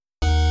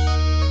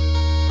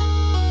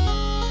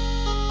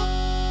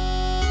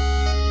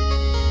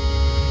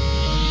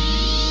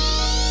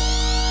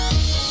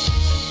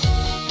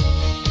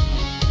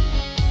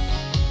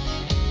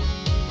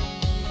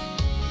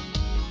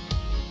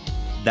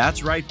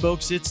That's right,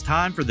 folks. It's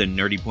time for the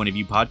Nerdy Point of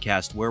View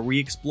podcast, where we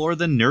explore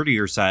the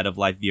nerdier side of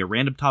life via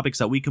random topics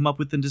that we come up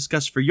with and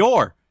discuss for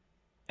your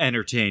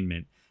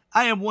entertainment.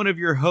 I am one of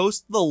your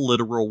hosts, the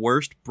literal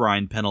worst,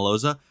 Brian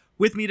Penaloza.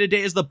 With me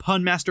today is the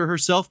pun master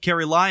herself,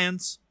 Carrie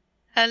Lyons.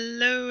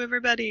 Hello,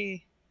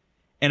 everybody.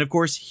 And of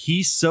course,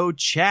 he's so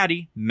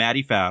chatty,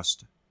 Maddie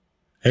Fast.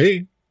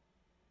 Hey.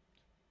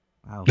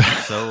 Wow,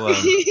 so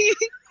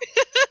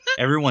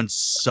everyone's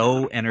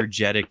so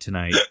energetic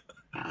tonight.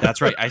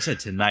 That's right, I said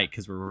tonight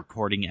because we're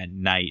recording at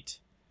night.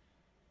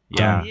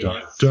 Yeah.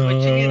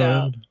 Switching it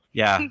up.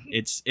 Yeah,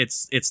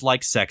 it's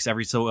like sex.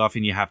 Every so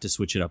often you have to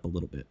switch it up a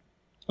little bit.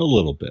 A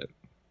little bit,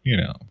 you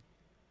know.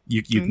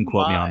 You can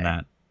quote me on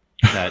that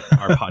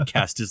our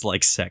podcast is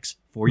like sex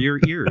for your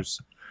ears.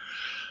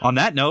 On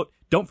that note,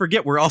 don't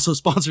forget we're also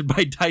sponsored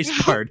by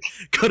DiceBard.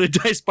 Go to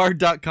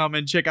dicebard.com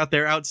and check out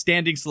their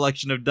outstanding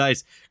selection of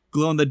dice.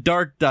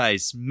 Glow-in-the-dark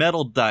dice,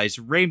 metal dice,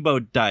 rainbow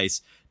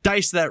dice,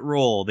 dice that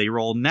roll. They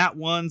roll nat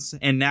 1s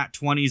and nat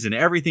 20s and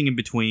everything in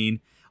between.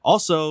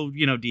 Also,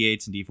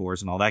 D8s and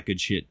D4s and all that good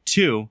shit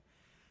too.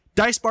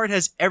 DiceBard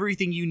has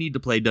everything you need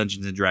to play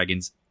Dungeons &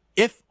 Dragons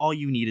if all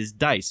you need is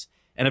dice.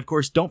 And of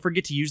course, don't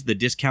forget to use the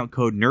discount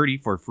code NERDY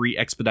for free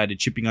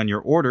expedited shipping on your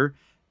order.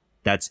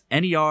 That's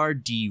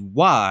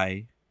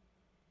NERDY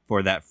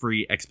for that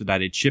free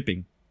expedited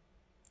shipping.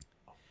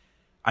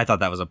 I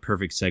thought that was a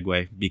perfect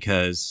segue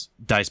because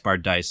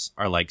DiceBard dice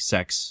are like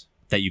sex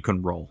that you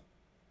can roll.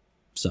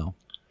 So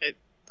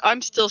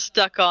I'm still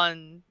stuck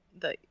on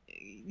the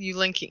you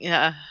linking.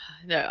 No,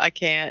 I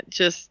can't.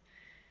 Just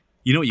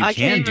you know what you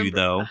can do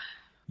though.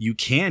 You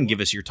can give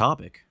us your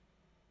topic.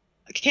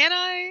 Can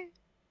I?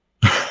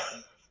 I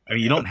mean,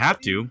 you don't have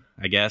to.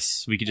 I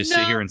guess we could just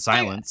sit here in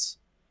silence.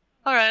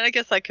 All right, I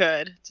guess I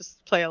could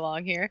just play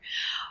along here.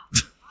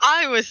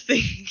 I was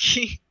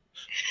thinking.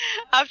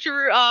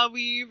 After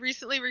we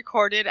recently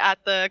recorded at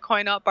the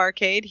Coin Op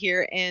Barcade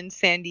here in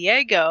San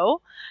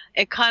Diego,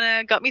 it kind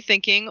of got me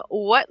thinking,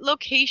 what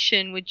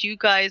location would you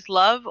guys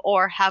love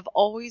or have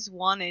always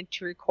wanted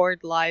to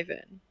record live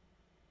in?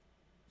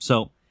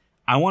 So,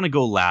 I want to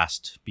go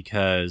last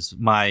because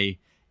my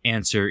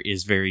answer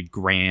is very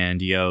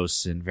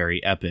grandiose and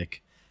very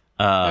epic.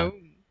 So,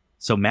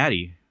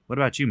 Maddie, what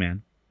about you,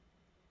 man?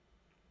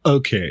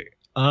 Okay.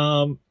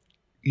 I'm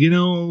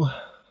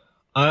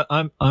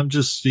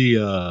just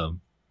the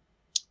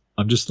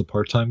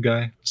part-time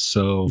guy,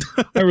 so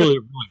I really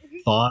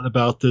thought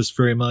about this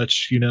very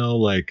much. I'm new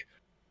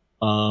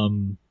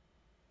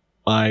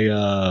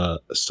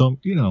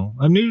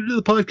to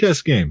the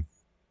podcast game.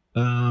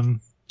 Well,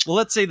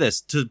 let's say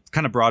this to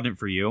kind of broaden it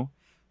for you.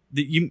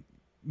 That you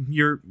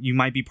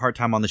might be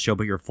part-time on the show,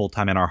 but you're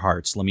full-time in our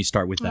hearts. Let me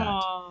start with that.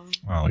 Aww.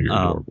 Oh, you're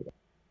adorable.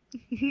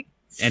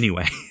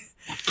 Anyway.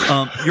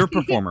 You're a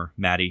performer,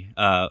 Maddie.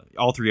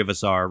 All three of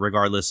us are,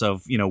 regardless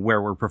of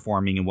where we're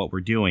performing and what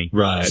we're doing.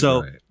 Right.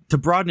 So to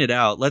broaden it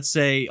out, let's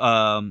say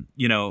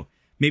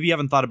maybe you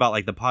haven't thought about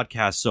like the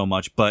podcast so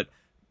much, but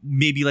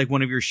maybe like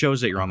one of your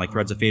shows that you're on, like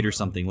Threads of Fate or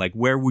something. Like,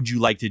 where would you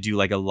like to do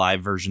like a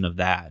live version of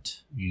that?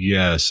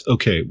 Yes.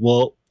 Okay.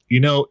 Well,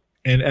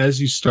 and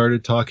as you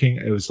started talking,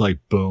 it was like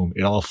boom,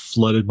 it all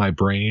flooded my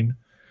brain.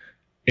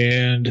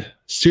 And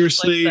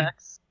seriously,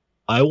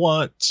 I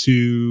want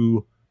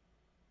to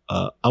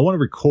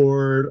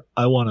record.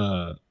 I want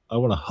to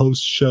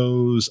host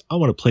shows. I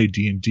want to play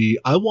D&D.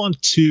 I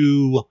want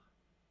to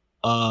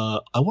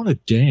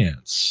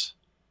dance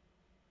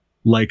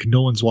like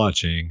no one's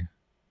watching.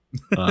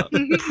 So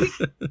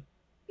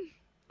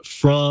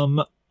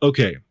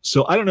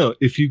I don't know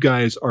if you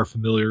guys are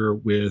familiar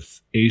with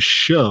a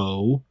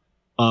show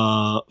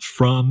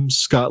from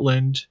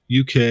Scotland,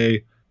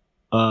 UK,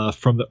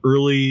 from the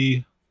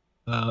early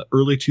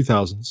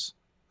 2000s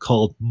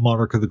called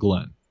Monarch of the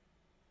Glen.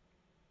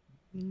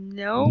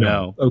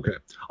 No. Okay.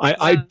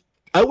 I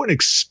wouldn't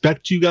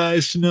expect you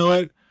guys to know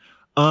it,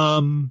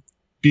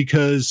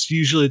 because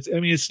usually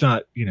it's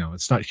not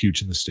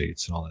huge in the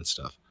States and all that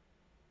stuff.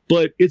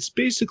 But it's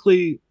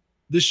basically,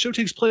 this show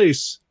takes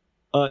place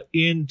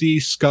in the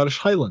Scottish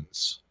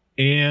Highlands,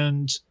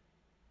 and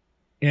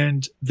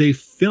they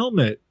film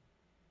it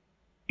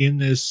in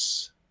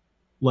this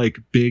like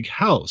big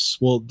house.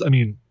 Well, I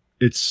mean,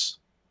 it's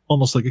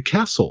almost like a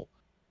castle,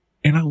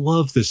 and I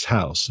love this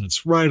house, and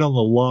it's right on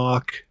the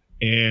loch.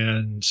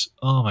 And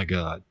oh my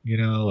god,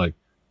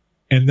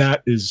 and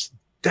that is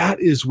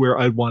where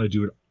I'd want to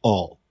do it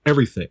all,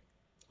 everything.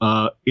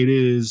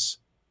 It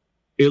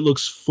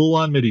looks full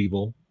on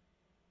medieval,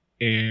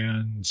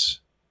 and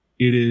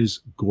it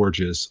is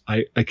gorgeous.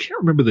 I can't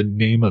remember the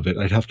name of it.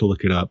 I'd have to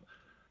look it up.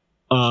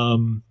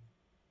 But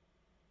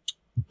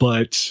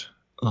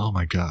oh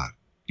my god,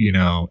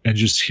 and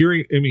just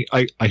hearing,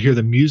 I hear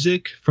the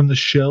music from the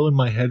show in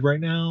my head right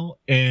now,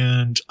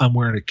 and I'm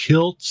wearing a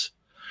kilt.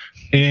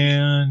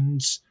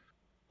 And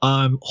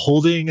I'm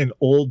holding an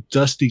old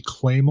dusty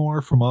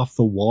claymore from off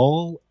the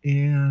wall,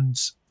 and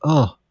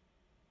I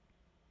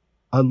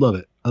love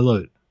it.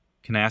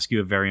 Can I ask you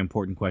a very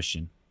important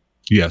question?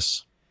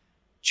 Yes.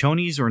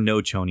 Chonies or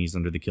no chonies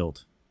under the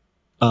kilt?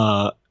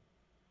 I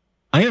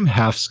am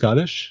half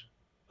Scottish.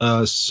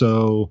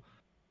 So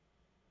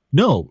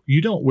no,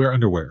 you don't wear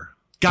underwear.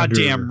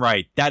 Goddamn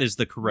right. That is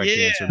the correct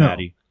answer, No.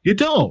 Maddie. You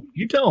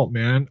don't,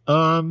 man.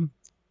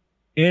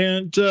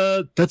 And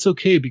that's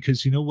okay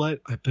because you know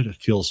what? I bet it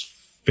feels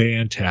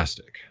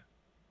fantastic.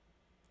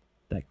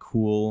 That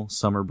cool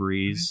summer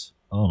breeze.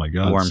 Oh my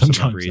god! Warm summer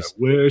Sometimes breeze. I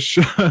wish.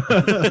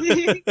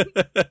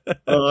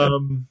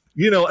 And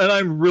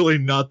I'm really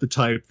not the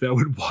type that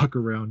would walk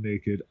around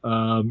naked.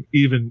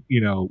 Even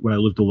when I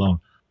lived alone.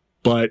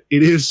 But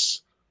it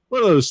is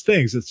one of those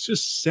things that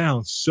just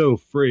sounds so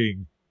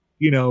freeing.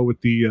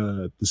 With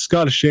the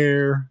Scottish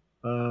air.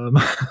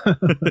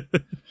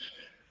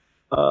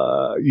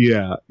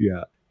 Yeah.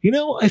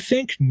 I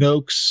think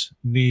Noakes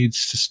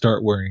needs to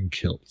start wearing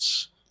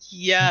kilts.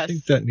 Yes. I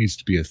think that needs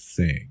to be a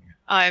thing.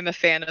 I'm a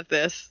fan of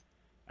this.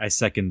 I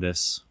second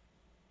this,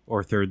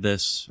 or third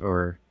this,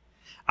 or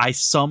I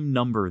some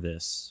number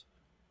this.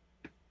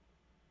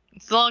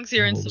 As long as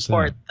you're in What was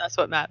support, that? that's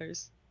what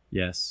matters.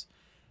 Yes.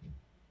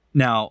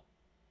 Now,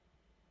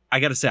 I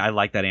got to say, I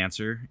like that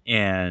answer,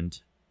 and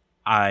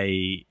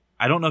I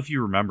don't know if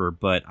you remember,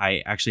 but I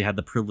actually had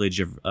the privilege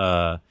of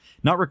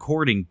not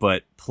recording,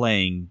 but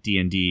playing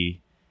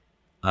D&D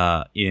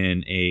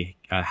in a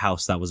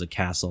house that was a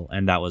castle,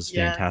 and that was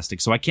Yeah.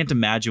 fantastic. So I can't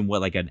imagine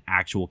what like an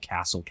actual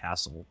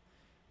castle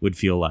would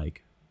feel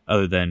like,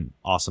 other than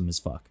awesome as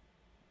fuck.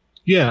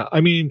 Yeah, I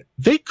mean,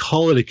 they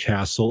call it a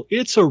castle.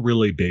 It's a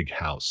really big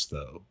house,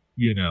 though.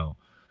 Does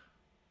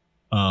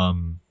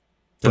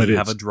But it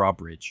have a it's-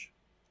 drawbridge?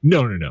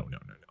 No.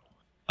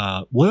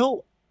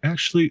 Well,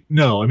 actually,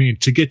 no. I mean,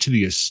 to get to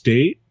the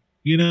estate,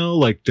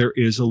 like there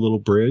is a little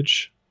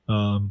bridge,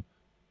 and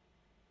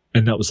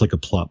that was like a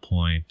plot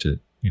point at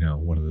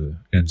one of the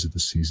ends of the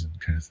season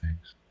kind of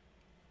things.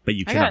 But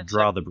you I cannot gotta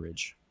draw the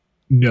bridge.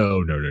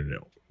 No.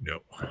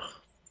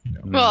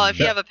 Well, if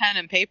you have a pen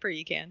and paper,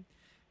 you can.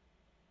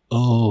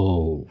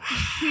 Oh,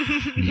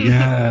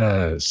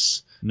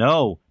 yes.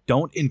 No,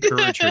 don't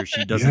encourage her.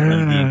 She doesn't need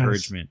the Yes.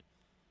 encouragement.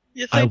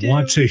 Yes, I do.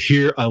 want to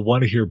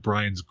hear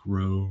Brian's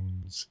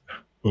groans.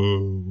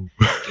 Oh.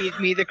 Give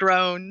me the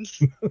groans.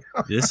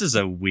 This is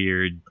a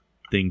weird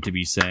thing to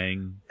be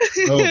saying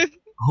Oh,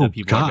 that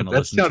people are God, going to that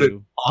listen sounded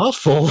to.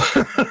 awful.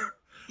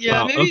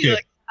 Yeah, Wow, maybe okay.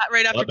 like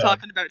right after My bad.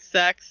 talking about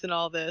sex and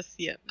all this.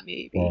 Yeah,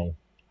 maybe. Well,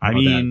 I my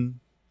bad. mean,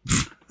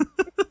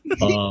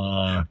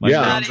 My My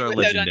yeah. groans Maddie are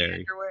without any legendary.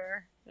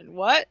 underwear. And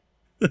what?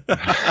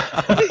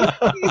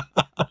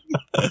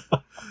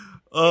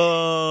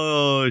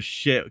 oh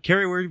shit,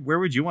 Carrie, where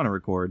would you want to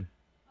record?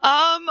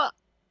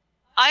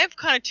 I have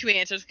kind of two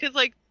answers because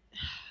like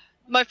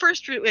my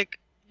first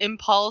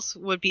impulse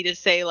would be to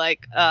say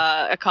like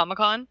a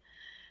Comic-Con.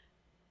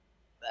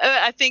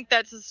 I think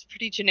that's just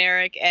pretty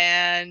generic,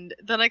 and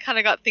then I kind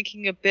of got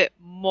thinking a bit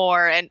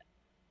more. And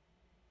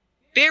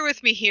bear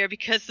with me here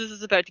because this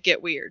is about to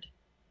get weird.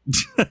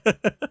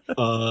 It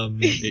All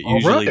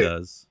usually right.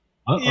 does.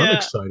 I'm Yeah.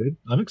 excited.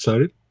 I'm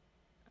excited.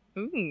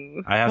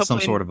 Ooh. I have some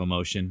Hopefully- sort of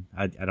emotion.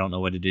 I don't know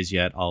what it is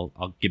yet.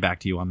 I'll get back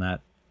to you on that.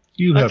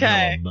 You have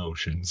Okay. no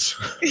emotions.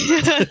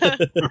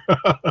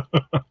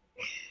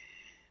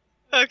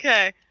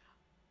 Okay.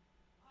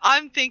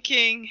 I'm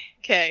thinking,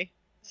 okay,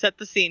 set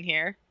the scene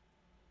here.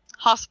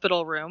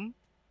 Hospital room,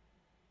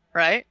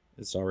 right?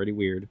 It's already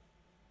weird.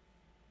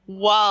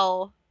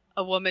 While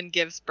a woman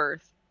gives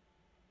birth.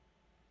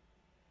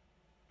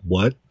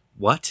 What?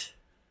 What?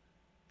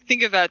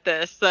 Think about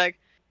this. Like,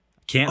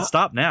 Can't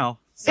stop now.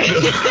 think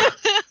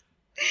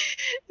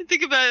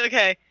about it.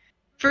 Okay.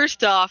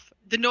 First off,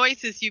 the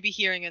noises you be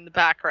hearing in the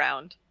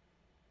background.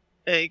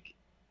 Like,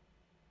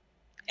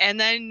 and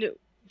then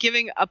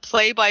giving a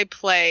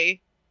play-by-play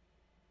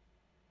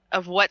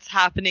of what's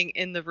happening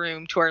in the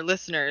room to our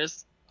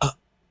listeners.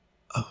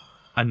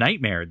 A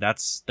nightmare.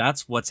 That's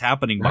what's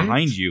happening Right?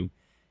 behind you.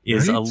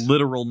 Is a Right?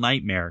 literal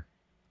nightmare.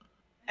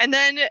 And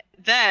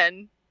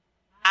then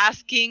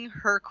asking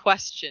her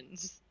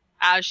questions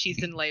as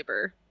she's in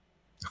labor.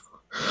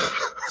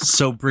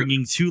 So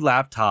bringing two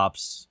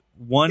laptops,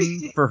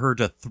 one for her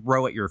to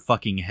throw at your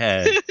fucking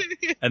head,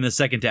 and the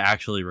second to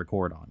actually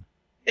record on.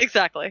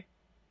 Exactly.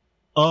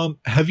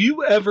 Have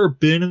you ever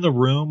been in the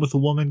room with a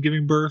woman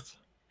giving birth?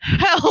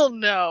 Hell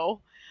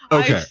no.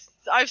 Okay.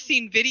 I've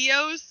seen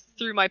videos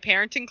through my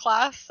parenting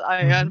class.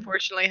 I Mhm.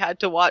 unfortunately had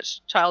to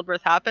watch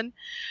childbirth happen,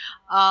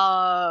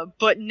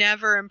 but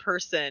never in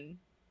person.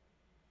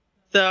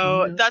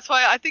 So Mhm. that's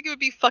why I think it would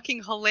be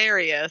fucking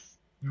hilarious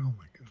Oh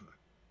my god.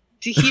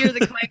 to hear the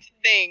kinds of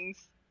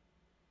things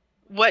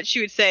what she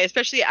would say,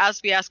 especially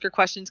as we ask her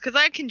questions, because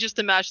I can just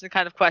imagine the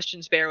kind of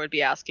questions Bear would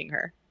be asking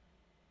her.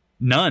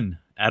 None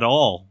at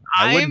all.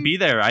 I I'm- wouldn't be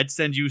there. I'd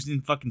send you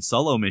in fucking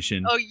solo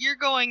mission. Oh, you're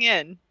going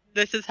in.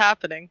 This is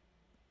happening.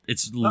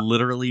 It's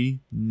literally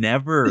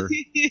never,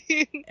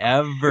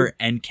 ever.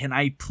 And can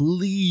I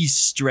please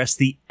stress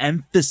the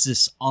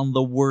emphasis on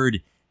the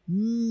word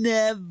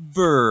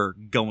never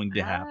going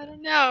to I happen?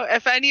 don't know.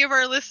 If any of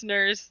our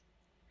listeners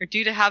are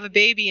due to have a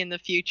baby in the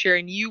future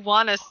and you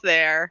want us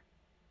there,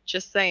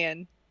 just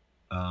saying.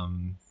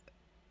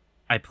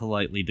 I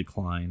politely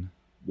decline.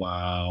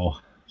 Wow.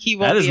 He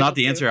won't That is be not able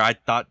the to. answer I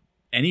thought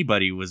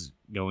anybody was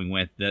going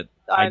with. That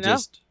I know.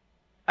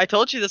 I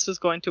told you this was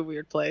going to a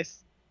weird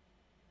place.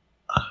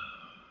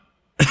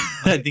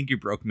 I think you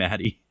broke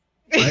Maddie.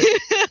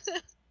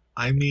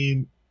 I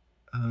mean,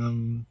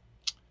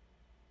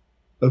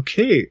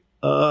 okay.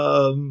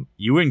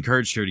 You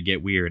encouraged her to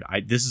get weird.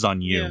 This is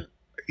on you.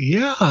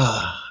 Yeah.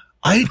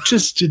 I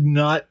just did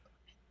not.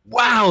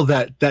 Wow,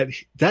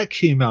 that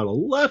came out of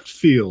left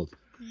field.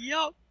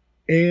 Yep.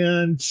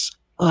 And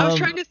I was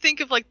trying to think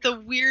of like the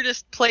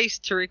weirdest place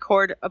to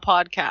record a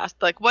podcast.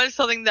 Like, what is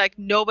something that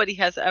nobody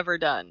has ever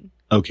done?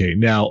 Okay,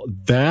 now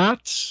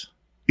that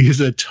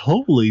is a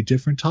totally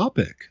different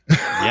topic.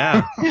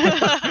 Yeah.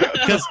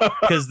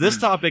 Because this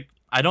topic,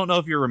 I don't know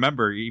if you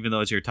remember, even though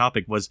it's your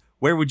topic, was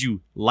where would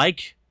you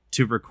like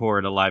to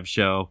record a live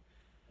show?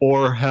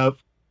 Or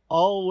have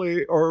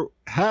always, or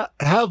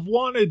have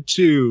wanted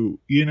to,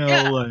 you know,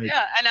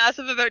 yeah, and as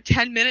of about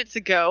 10 minutes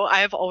ago, I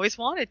have always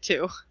wanted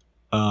to.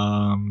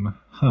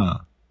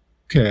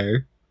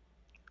 Okay.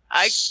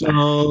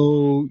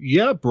 So,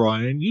 yeah,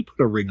 Brian, you put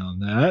a ring on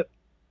that.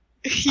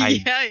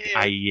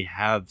 I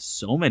have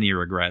so many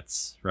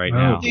regrets right Oh,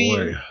 now.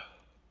 boy.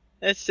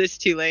 It's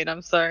too late.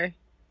 I'm sorry.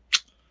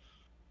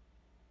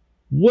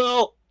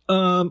 Well,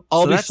 I'll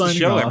So be that's the signing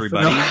show, off.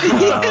 everybody.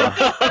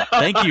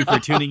 Thank you for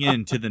tuning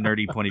in to the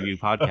Nerdy Point of View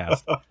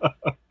podcast.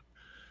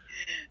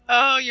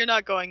 Oh, you're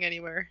not going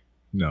anywhere.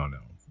 No.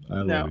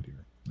 I love you,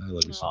 dear. I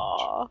love you so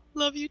much. Aw,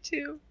 love you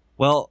too.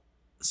 Well,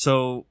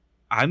 so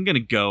I'm going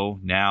to go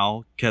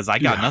now because I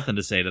got nothing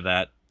to say to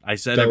that. I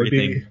said That would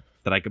everything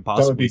that I could That would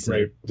possibly be say.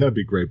 great. That'd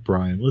be great,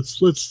 Brian.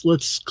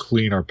 Let's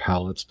clean our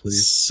palates,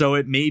 please. So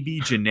it may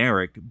be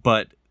generic,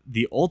 but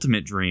the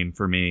ultimate dream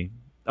for me.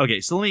 Okay,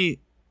 so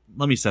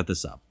let me set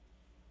this up.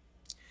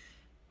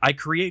 I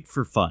create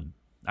for fun.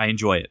 I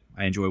enjoy it.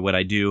 I enjoy what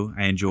I do.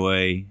 I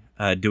enjoy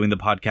doing the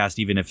podcast,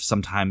 even if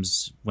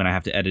sometimes when I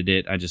have to edit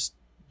it, I just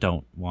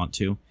don't want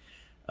to.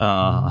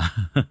 I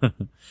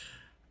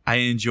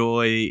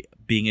enjoy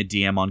being a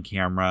DM on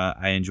camera.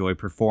 I enjoy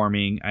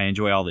performing. I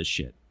enjoy all this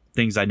shit.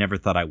 Things I never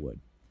thought I would.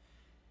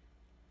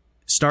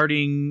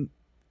 Starting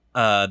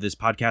this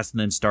podcast and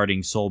then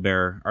starting Soul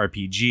Bear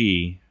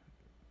RPG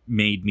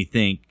made me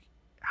think,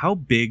 how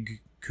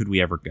big could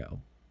we ever go?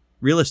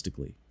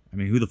 Realistically. I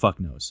mean, who the fuck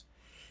knows?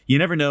 You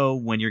never know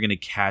when you're going to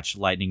catch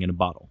lightning in a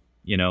bottle.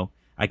 You know,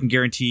 I can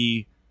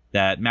guarantee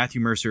that Matthew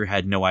Mercer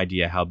had no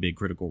idea how big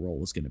Critical Role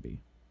was going to be.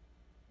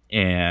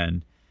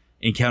 And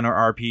Encounter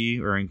RP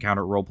or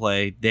Encounter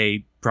Roleplay,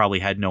 they probably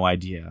had no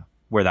idea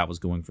where that was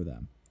going for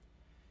them.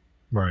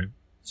 Right.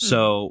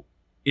 So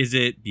is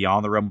it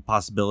beyond the realm of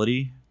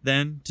possibility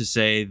then to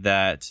say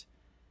that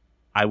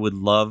I would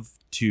love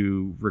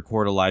to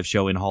record a live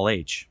show in Hall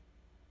H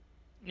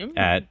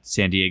at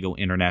San Diego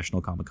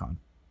International Comic-Con?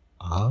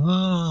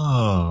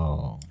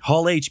 Oh.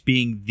 Hall H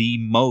being the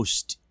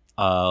most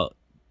the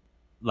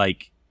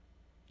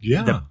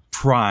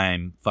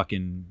prime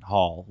fucking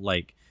hall.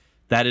 Like,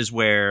 that is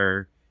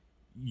where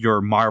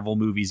your Marvel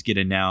movies get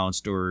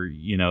announced or,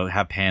 you know,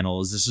 have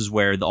panels. This is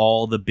where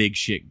all the big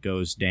shit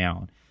goes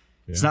down.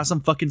 Yeah. It's not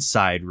some fucking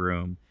side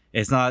room.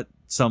 It's not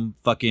some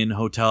fucking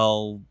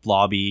hotel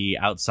lobby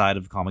outside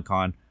of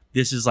Comic-Con.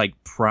 This is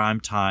like prime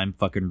time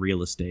fucking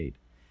real estate.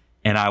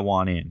 And I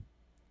want in.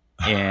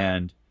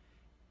 And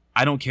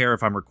I don't care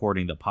if I'm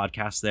recording the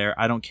podcast there.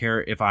 I don't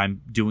care if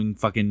I'm doing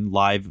fucking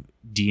live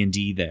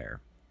D&D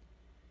there.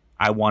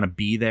 I want to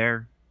be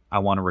there. I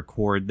want to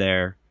record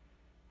there.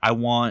 I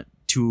want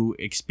to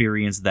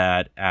experience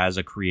that as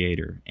a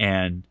creator.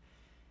 And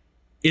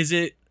is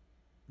it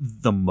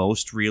the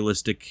most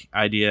realistic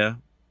idea?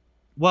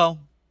 Well,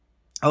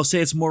 I'll say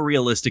it's more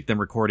realistic than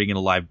recording in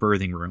a live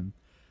birthing room.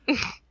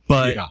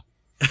 But yeah.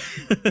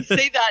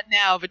 Say that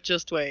now, but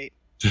just wait.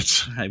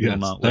 I will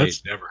not wait.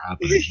 That's never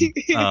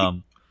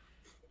happening.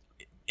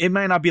 It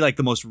might not be like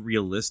the most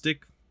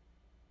realistic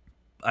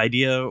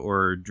idea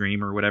or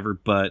dream or whatever,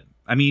 but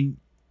I mean,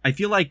 I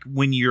feel like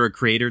when you're a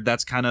creator,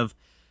 that's kind of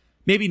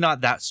maybe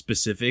not that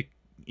specific,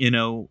 you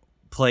know,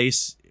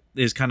 place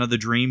is kind of the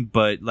dream,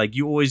 but like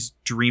you always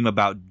dream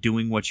about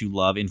doing what you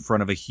love in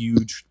front of a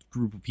huge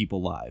group of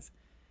people live.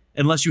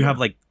 Unless you have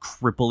like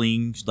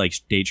crippling like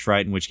stage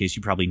fright, in which case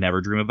you probably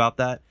never dream about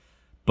that.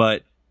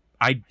 But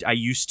I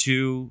used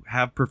to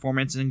have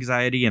performance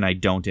anxiety and I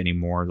don't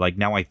anymore. Like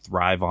now I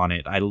thrive on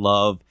it. I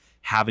love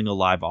having a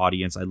live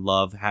audience. I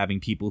love having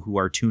people who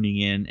are tuning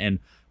in and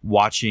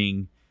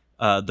watching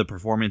the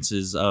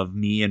performances of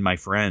me and my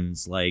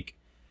friends. Like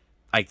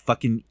I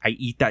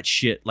eat that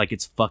shit like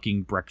it's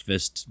fucking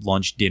breakfast,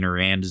 lunch, dinner,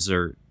 and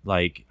dessert.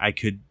 Like I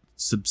could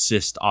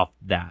subsist off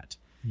that.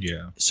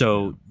 Yeah.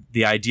 So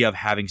the idea of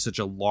having such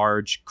a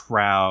large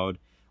crowd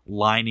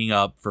lining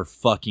up for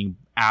fucking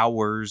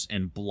hours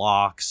and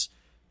blocks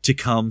to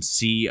come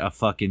see a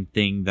fucking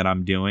thing that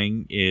I'm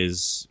doing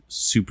is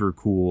super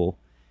cool.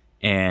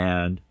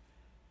 And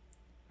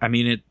I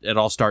mean, it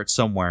all starts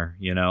somewhere,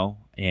 you know?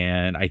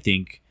 And I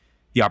think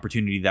the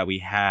opportunity that we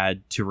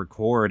had to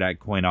record at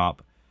CoinOp,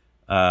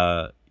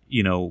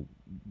 you know,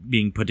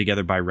 being put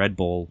together by Red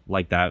Bull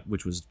like that,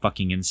 which was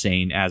fucking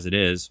insane as it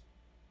is.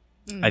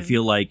 I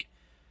feel like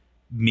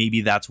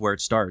maybe that's where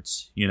it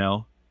starts, you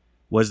know?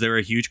 Was there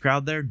a huge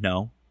crowd there?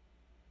 No.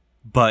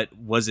 But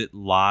was it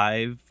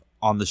live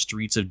on the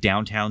streets of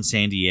downtown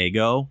San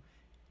Diego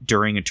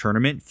during a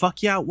tournament?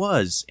 Fuck yeah, it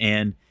was.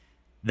 And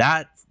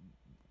that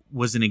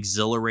was an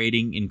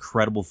exhilarating,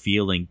 incredible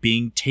feeling.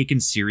 Being taken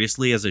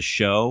seriously as a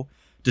show,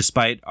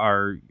 despite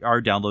our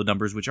download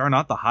numbers, which are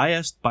not the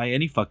highest by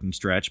any fucking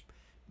stretch,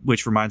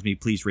 which reminds me,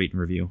 please rate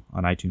and review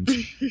on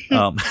iTunes.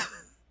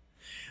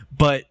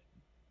 But,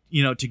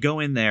 you know, to go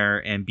in there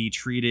and be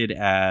treated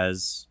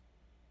as,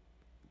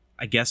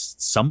 I guess,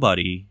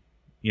 somebody,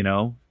 you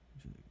know,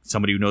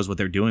 somebody who knows what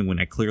they're doing when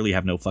I clearly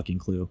have no fucking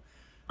clue.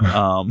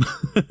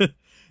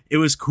 It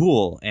was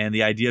cool. And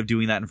the idea of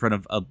doing that in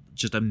front of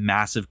just a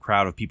massive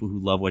crowd of people who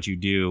love what you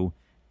do,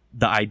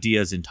 the idea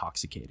is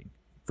intoxicating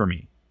for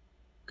me.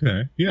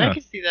 Okay. Yeah. I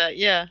can see that.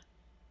 Yeah.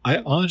 I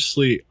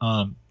honestly,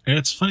 and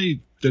it's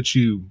funny that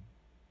you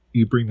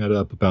bring that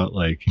up about,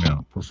 like, you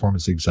know,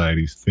 performance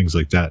anxiety, things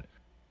like that.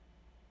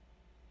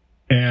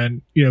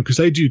 And, you know, because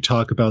I do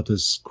talk about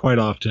this quite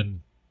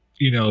often,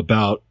 you know,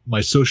 about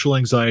my social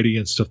anxiety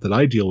and stuff that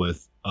I deal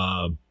with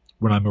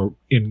when I'm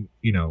in,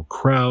 you know,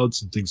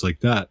 crowds and things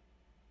like that.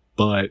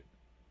 But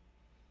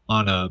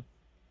on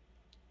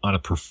a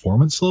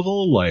performance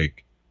level,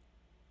 like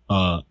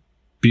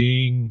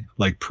being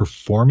like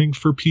performing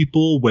for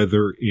people,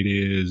 whether it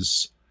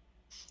is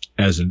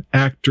as an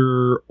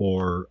actor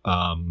or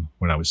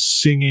when I was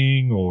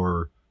singing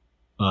or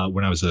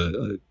when I was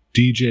a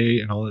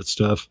DJ and all that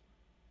stuff,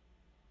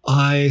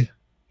 I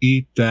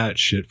eat that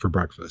shit for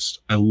breakfast.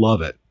 I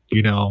love it,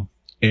 you know,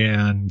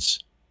 and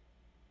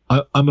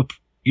I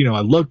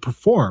love to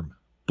perform,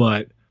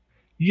 but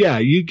yeah,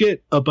 you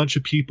get a bunch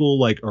of people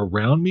like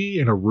around me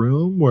in a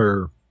room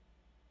where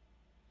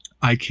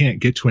I can't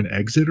get to an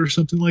exit or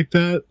something like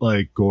that,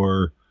 like,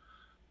 or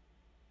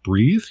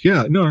breathe.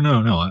 Yeah, no.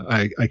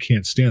 I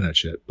can't stand that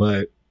shit.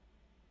 But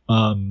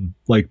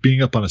like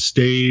being up on a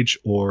stage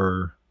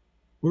or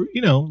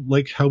you know,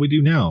 like how we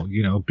do now,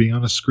 you know, being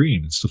on a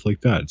screen and stuff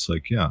like that. It's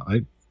like, yeah,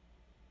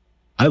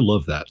 I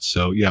love that.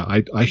 So yeah,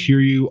 I hear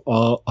you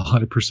all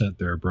 100%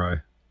 there, Bri,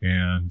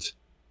 and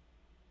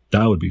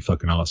that would be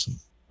fucking awesome.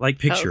 Like,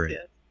 picture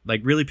it.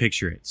 Like, really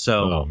picture it.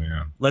 So, oh,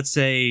 man. let's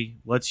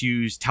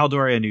use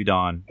Tal'Doria New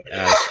Dawn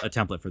as a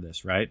template for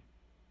this, right?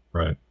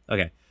 Right.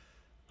 Okay.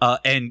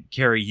 And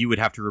Carrie, you would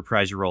have to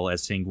reprise your role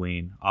as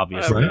Sanguine,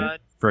 obviously,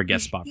 for a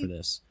guest spot for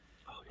this.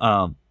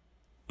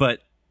 But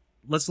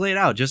let's lay it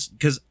out, just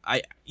because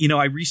I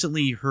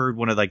recently heard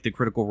one of like the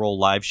Critical Role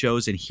live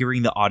shows, and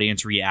hearing the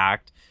audience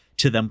react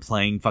to them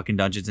playing fucking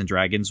Dungeons and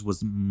Dragons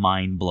was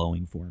mind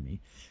blowing for me.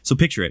 So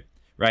picture it,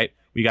 right?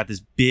 We got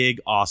this big,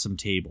 awesome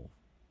table.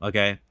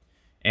 Okay.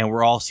 And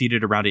we're all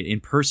seated around it in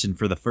person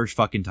for the first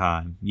fucking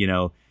time. You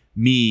know,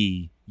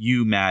 me,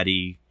 you,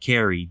 Maddie,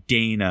 Carrie,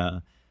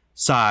 Dana,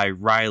 Cy,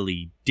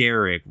 Riley,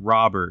 Derek,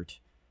 Robert.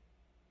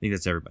 I think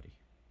that's everybody.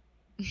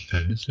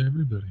 That is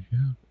everybody,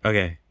 yeah.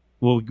 Okay.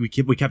 Well, we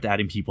kept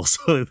adding people,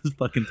 so it was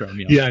fucking throwing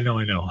me off. Yeah, I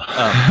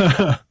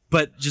know.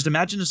 But just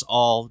imagine us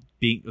all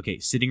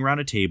sitting around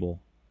a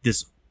table,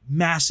 this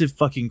massive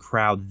fucking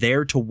crowd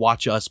there to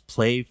watch us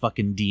play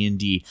fucking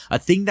D&D, a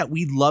thing that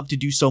we love to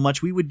do so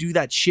much. We would do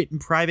that shit in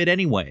private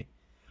anyway.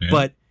 Yeah.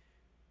 But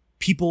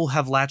people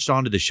have latched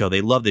onto the show.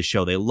 They love the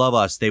show. They love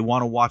us. They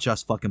want to watch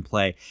us fucking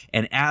play.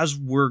 And as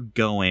we're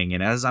going,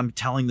 and as I'm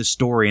telling the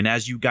story, and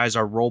as you guys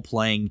are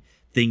role-playing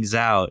things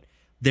out,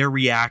 they're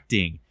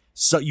reacting.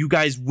 So you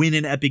guys win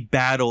an epic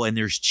battle, and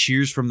there's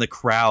cheers from the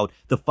crowd.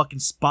 The fucking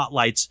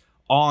spotlights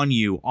on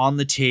you, on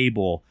the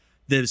table.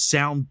 The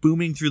sound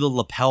booming through the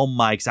lapel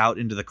mics out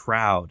into the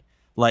crowd.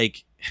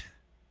 Like,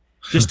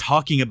 just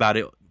talking about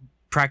it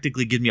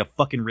practically gives me a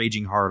fucking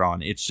raging hard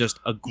on. It's just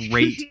a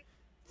great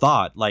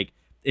thought. Like,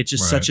 it's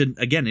just such an,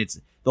 again,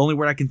 it's the only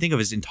word I can think of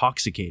is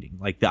intoxicating.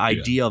 Like, the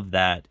idea of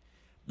that,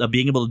 of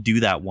being able to do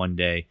that one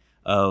day,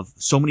 of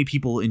so many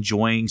people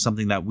enjoying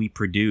something that we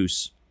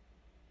produce.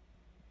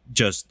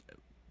 Just,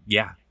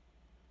 yeah.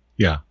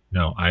 Yeah,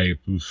 no,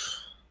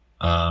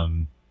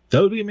 that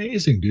would be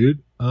amazing,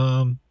 dude.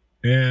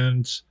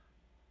 And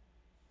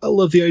I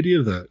love the idea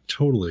of that.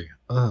 Totally.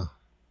 I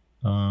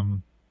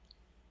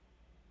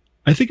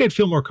think I'd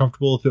feel more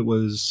comfortable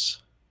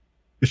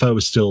if I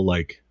was still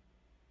like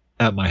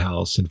at my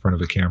house in front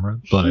of a camera,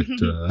 but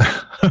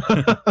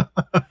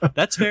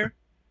that's fair.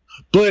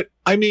 But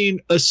I mean,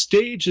 it's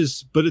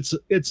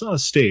not a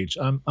stage.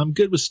 I'm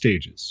good with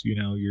stages. You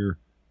know, you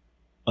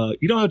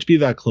don't have to be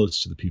that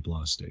close to the people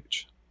on a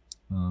stage.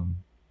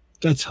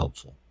 That's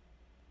helpful.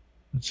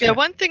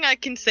 One thing I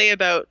can say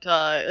about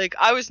like,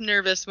 I was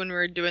nervous when we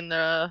were doing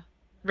the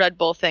Red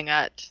Bull thing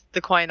at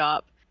the Coin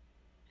Op,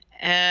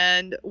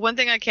 and one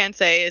thing I can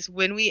say is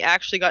when we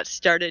actually got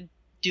started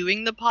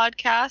doing the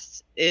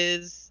podcast,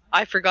 is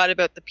I forgot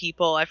about the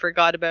people. I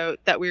forgot about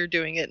that we were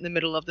doing it in the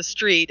middle of the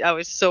street. I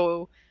was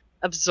so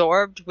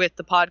absorbed with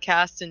the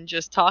podcast and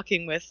just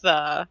talking with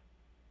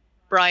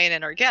Brian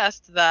and our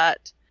guest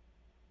that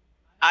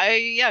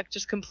I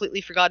just completely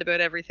forgot about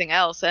everything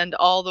else, and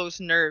all those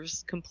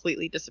nerves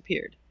completely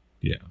disappeared.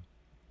 Yeah.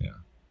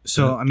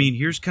 So, I mean,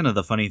 here's kind of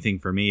the funny thing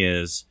for me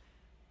is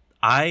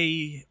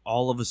I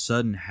all of a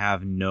sudden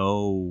have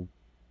no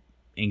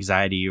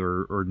anxiety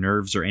or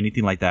nerves or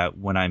anything like that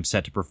when I'm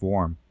set to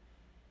perform.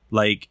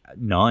 Like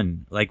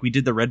none. Like we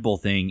did the Red Bull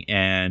thing,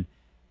 and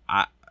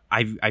I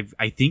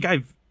think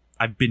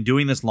I've been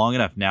doing this long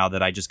enough now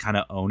that I just kind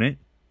of own it,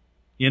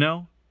 you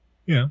know?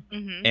 Yeah.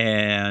 Mm-hmm.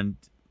 And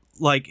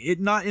like it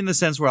not in the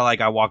sense where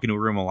like I walk into a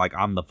room and like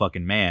I'm the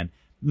fucking man.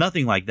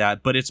 Nothing like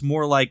that, but it's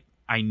more like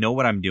I know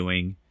what I'm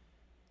doing.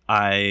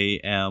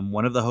 I am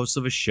one of the hosts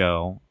of a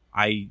show.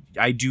 I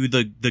do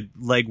the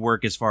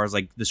legwork as far as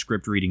like the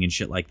script reading and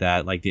shit like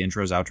that, like the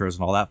intros, outros,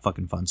 and all that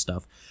fucking fun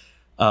stuff.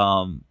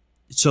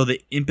 So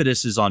the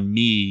impetus is on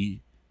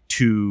me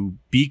to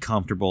be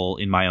comfortable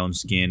in my own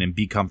skin and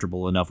be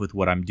comfortable enough with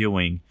what I'm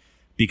doing.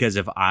 Because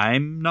if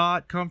I'm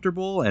not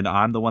comfortable and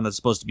I'm the one that's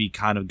supposed to be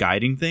kind of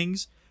guiding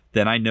things,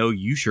 then I know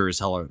you sure as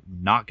hell are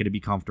not going to be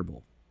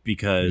comfortable.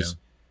 Because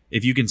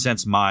if you can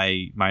sense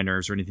my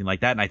nerves or anything like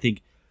that, and I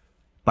think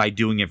by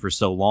doing it for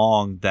so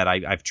long that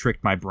I've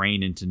tricked my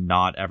brain into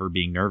not ever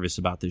being nervous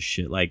about this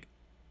shit. Like,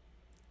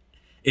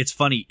 it's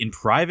funny, in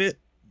private,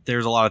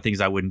 there's a lot of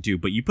things I wouldn't do,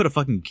 but you put a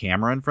fucking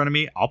camera in front of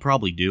me, I'll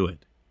probably do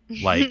it.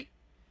 Like,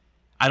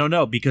 I don't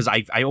know, because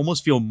I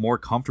almost feel more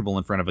comfortable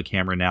in front of a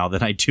camera now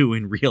than I do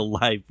in real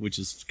life, which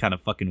is kind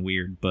of fucking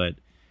weird, but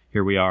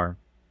here we are.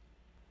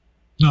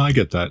 No, I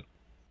get that.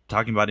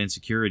 Talking about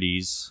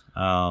insecurities,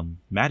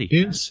 Maddie.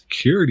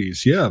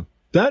 Insecurities, yeah.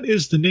 That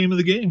is the name of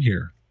the game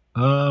here.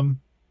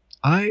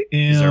 I am...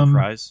 Is there a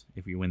prize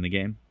if you win the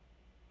game?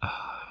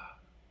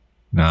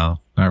 No,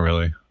 not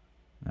really.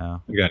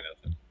 No. I got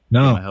nothing.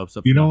 No, my hopes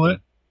up you for know nothing.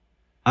 what?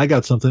 I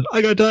got something.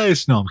 I got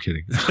dice. No, I'm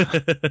kidding.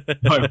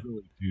 I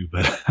really do,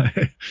 but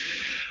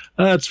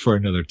that's for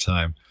another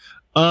time.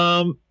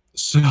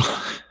 So,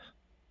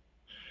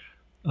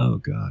 oh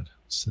God,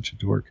 such a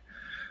dork.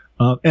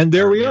 And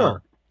there we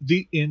are,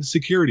 the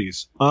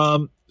insecurities.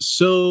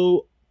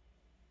 So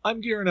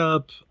I'm gearing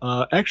up.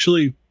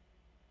 Actually,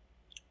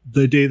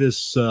 the day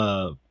this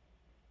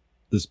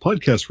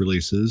podcast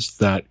releases,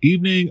 that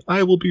evening,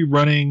 I will be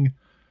running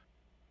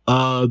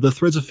the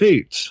Threads of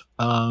Fate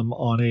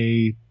on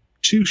a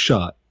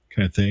 2-shot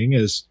kind of thing,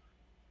 as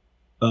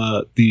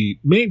the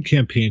main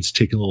campaign's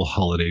taking a little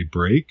holiday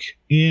break,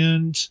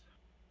 and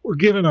we're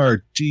giving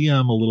our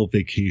DM a little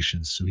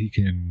vacation so he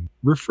can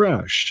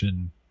refresh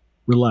and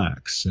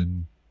relax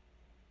and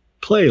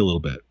play a little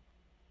bit.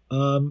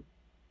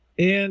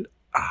 And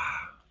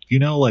you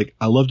know, like,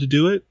 I love to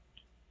do it,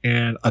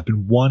 and I've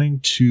been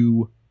wanting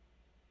to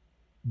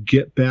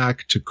get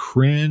back to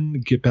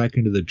Krynn, get back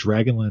into the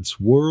Dragonlance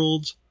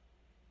world,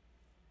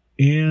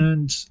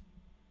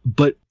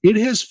 but it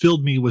has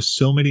filled me with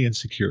so many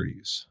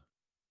insecurities,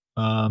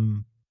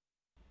 to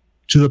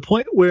the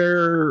point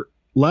where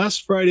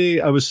last Friday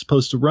I was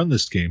supposed to run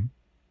this game,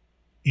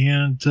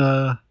 and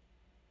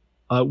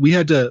we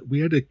had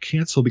to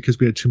cancel because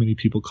we had too many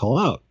people call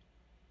out.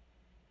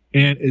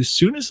 And as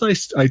soon as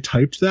I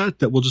typed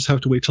that we'll just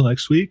have to wait till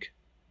next week,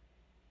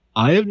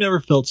 I have never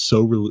felt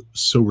so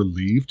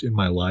relieved in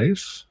my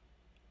life.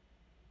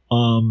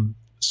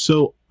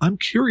 So I'm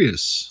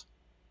curious,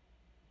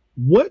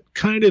 what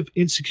kind of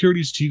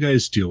insecurities do you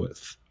guys deal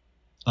with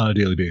on a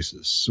daily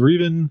basis, or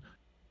even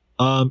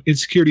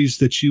insecurities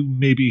that you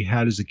maybe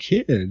had as a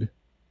kid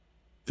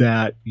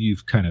that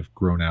you've kind of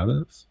grown out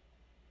of?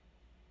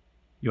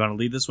 You want to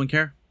lead this one,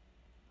 Kara?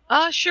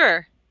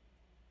 Sure.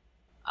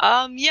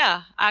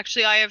 Yeah,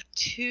 actually, I have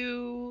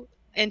 2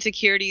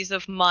 insecurities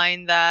of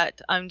mine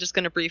that I'm just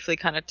going to briefly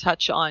kind of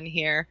touch on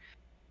here.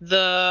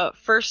 The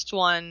first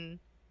one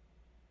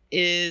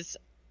is,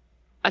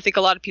 I think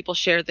a lot of people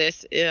share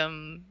this,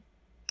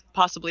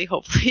 possibly,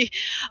 hopefully,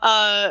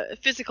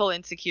 physical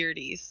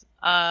insecurities.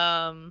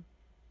 I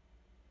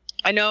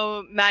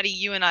know, Maddie,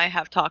 you and I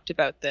have talked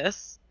about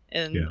this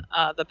in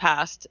the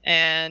past,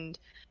 and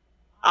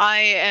I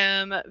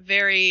am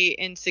very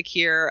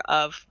insecure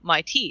of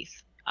my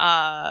teeth.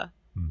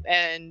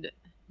 And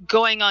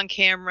going on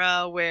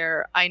camera,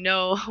 where I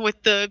know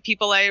with the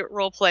people I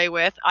role play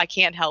with, I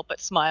can't help but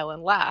smile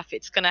and laugh.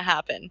 It's going to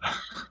happen.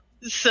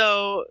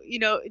 So, you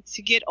know,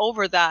 to get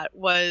over that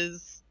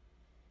was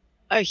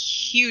a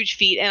huge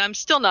feat, and I'm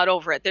still not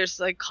over it. There's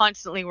like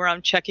constantly where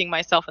I'm checking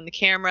myself in the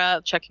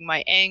camera, checking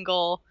my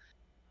angle,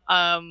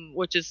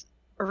 which is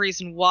a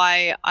reason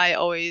why I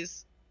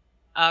always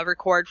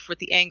record with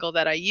the angle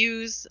that I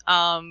use,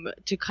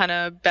 to kind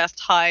of best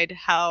hide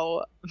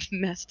how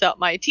messed up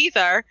my teeth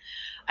are.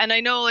 And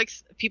I know, like,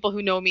 people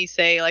who know me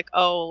say, like,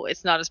 oh,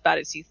 it's not as bad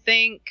as you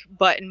think,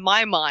 but in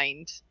my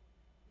mind,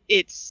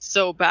 it's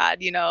so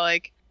bad. You know,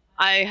 like,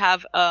 I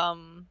have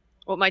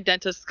what my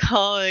dentists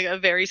call, like, a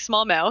very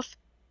small mouth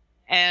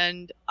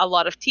and a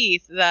lot of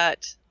teeth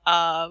that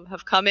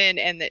have come in,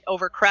 and it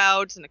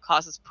overcrowds and it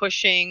causes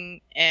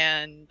pushing,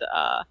 and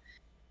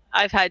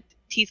I've had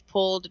teeth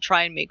pulled to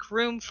try and make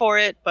room for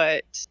it,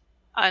 but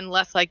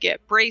unless I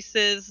get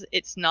braces,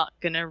 it's not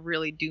gonna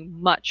really do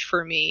much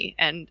for me.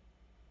 And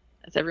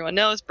as everyone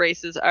knows,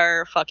 braces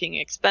are fucking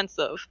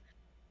expensive.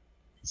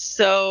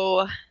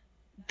 So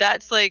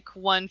that's like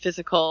one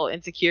physical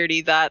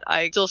insecurity that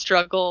I still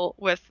struggle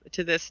with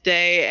to this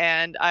day,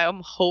 and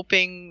I'm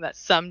hoping that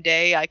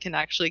someday I can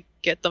actually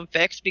get them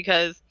fixed,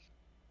 because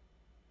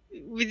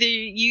whether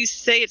you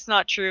say it's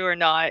not true or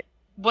not,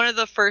 one of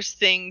the first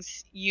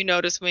things you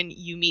notice when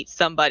you meet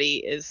somebody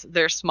is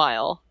their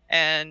smile.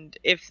 And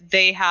if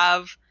they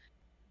have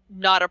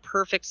not a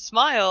perfect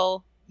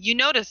smile, you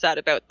notice that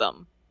about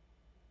them.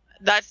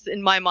 That's,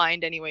 in my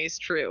mind anyways,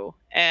 true.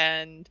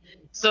 And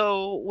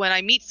so when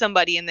I meet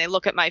somebody and they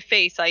look at my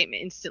face, I'm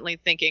instantly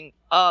thinking,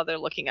 oh, they're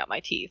looking at my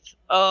teeth.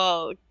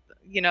 Oh,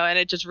 and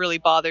it just really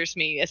bothers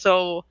me.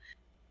 So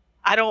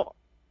I don't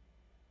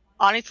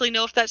honestly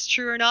know if that's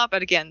true or not,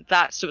 but again,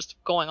 that's just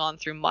going on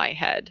through my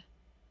head.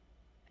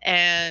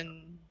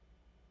 And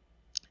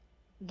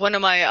one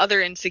of my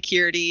other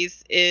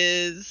insecurities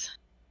is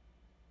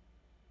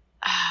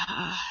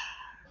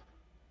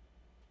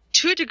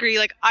to a degree,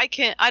 like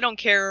I don't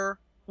care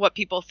what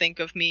people think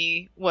of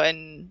me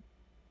when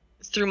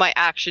through my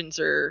actions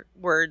or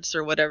words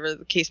or whatever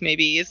the case may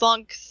be, as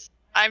long as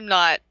I'm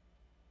not,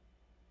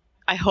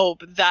 I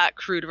hope, that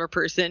crude of a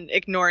person,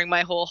 ignoring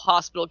my whole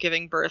hospital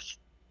giving birth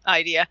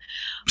idea.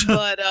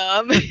 But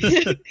but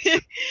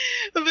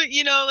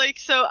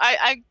so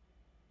I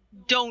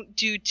don't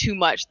do too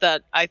much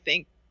that I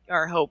think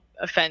or hope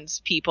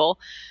offends people.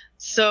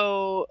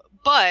 So,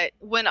 but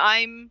when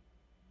I'm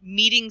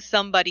meeting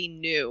somebody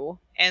new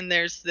and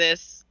there's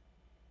this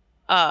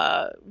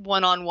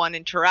one-on-one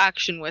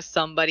interaction with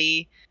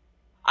somebody,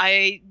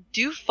 I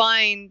do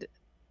find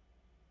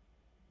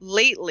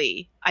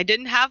lately, I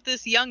didn't have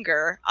this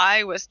younger,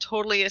 I was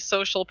totally a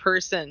social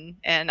person,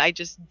 and I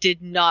just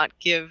did not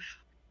give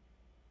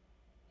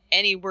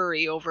any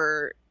worry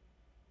over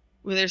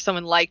whether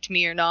someone liked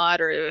me or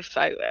not, or if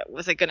I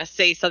was going to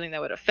say something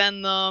that would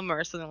offend them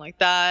or something like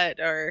that,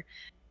 or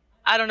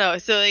I don't know.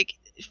 So like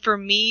for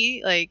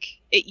me, like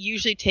it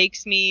usually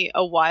takes me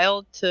a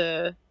while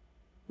to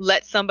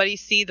let somebody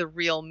see the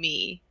real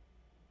me.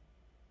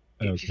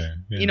 Okay.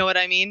 Yeah. You know what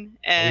I mean?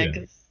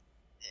 And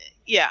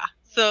yeah.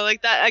 So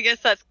like that, I guess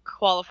that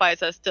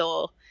qualifies as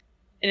still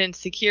an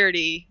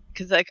insecurity,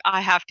 because like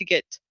I have to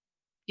get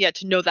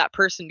to know that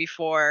person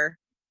before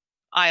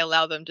I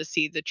allow them to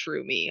see the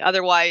true me.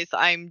 Otherwise,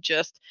 I'm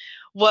just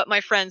what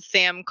my friend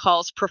Sam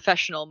calls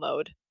professional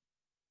mode,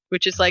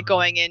 which is like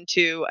going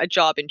into a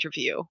job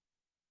interview.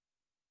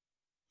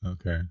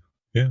 Okay.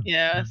 Yeah.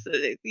 Yeah. So,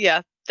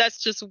 yeah. That's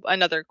just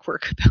another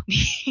quirk about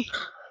me.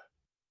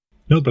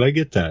 No, but I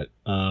get that.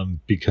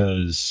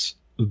 Because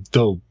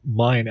though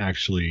mine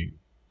actually,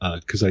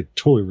 because I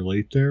totally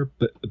relate there,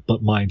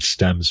 but mine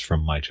stems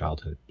from my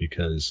childhood,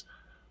 because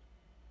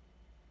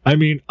I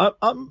mean,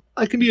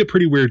 I can be a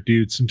pretty weird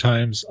dude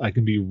sometimes. I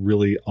can be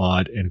really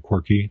odd and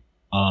quirky.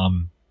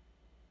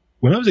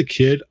 When I was a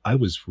kid, I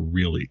was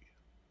really,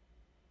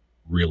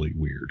 really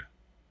weird.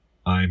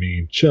 I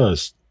mean,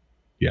 just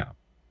yeah.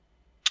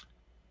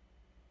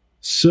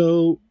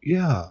 So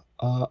yeah,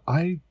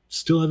 I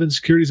still have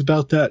insecurities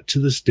about that to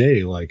this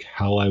day, like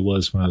how I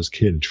was when I was a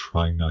kid,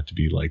 trying not to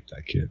be like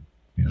that kid.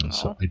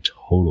 So I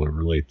totally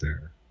relate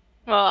there.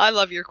 Well, I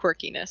love your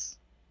quirkiness.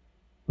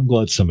 I'm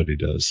glad somebody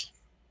does.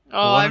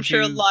 Oh, I'm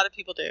sure a lot of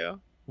people do.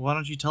 Why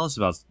don't you tell us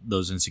about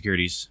those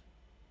insecurities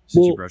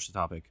since you broached the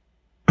topic?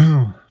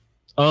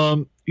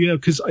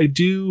 Because I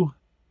do,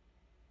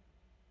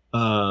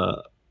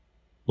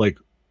 like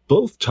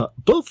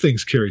both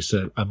things Carrie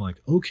said. I'm like,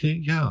 okay,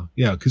 yeah.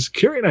 Because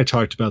Carrie and I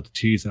talked about the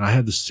teeth, and I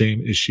had the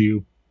same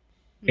issue,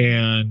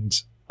 and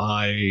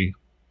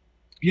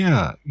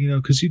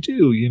because you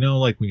do,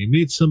 like when you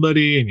meet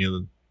somebody and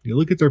you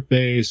look at their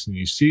face and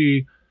you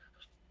see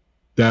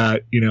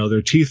that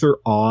their teeth are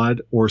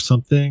odd or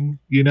something,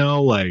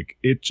 like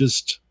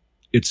it's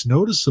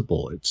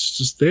noticeable, it's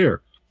just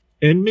there.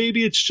 And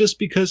maybe it's just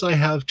because I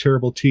have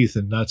terrible teeth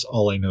and that's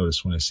all I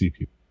notice when I see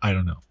people. I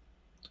don't know.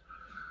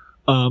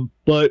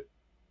 But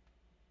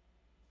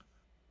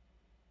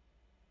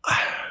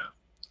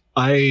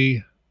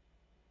I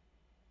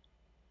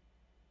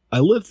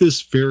live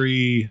this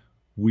very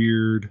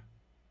weird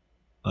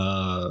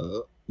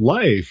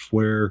life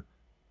where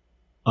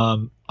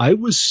I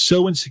was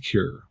so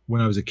insecure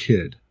when I was a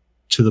kid,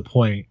 to the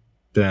point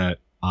that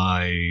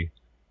I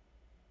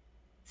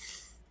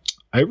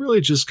really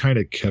just kind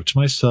of kept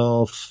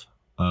myself.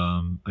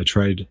 I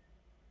tried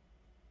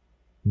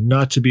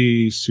not to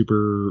be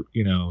super,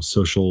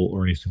 social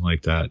or anything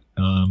like that.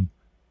 And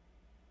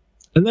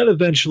that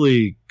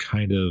eventually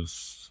kind of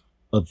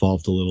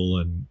evolved a little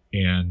and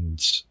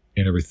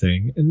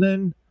everything. And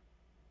then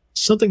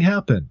something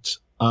happened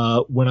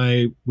when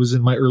I was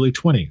in my early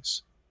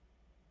 20s.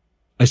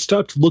 I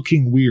stopped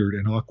looking weird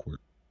and awkward,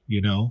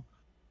 and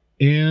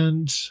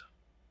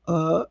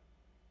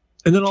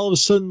then all of a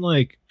sudden,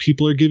 like,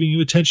 people are giving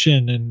you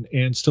attention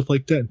and stuff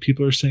like that, and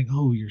people are saying,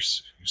 "Oh, you're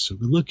so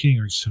good looking,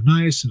 or so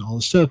nice," and all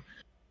this stuff,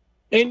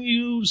 and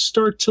you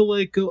start to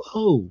like go,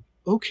 "Oh,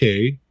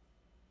 okay,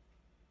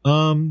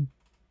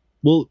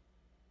 well,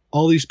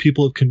 all these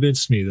people have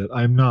convinced me that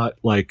I'm not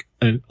like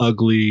an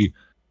ugly,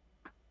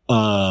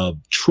 a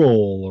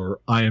troll, or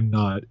I am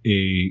not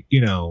a,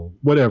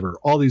 whatever,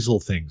 all these little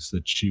things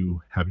that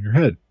you have in your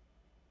head.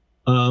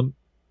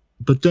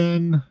 But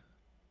then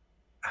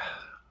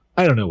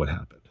I don't know what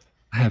happened.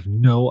 I have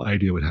no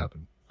idea what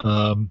happened.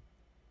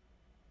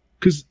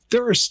 Because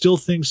there are still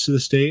things to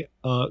this day,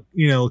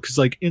 because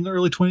like in the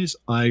early 20s,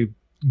 I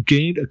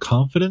gained a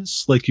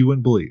confidence like you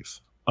wouldn't believe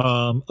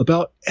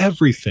about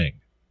everything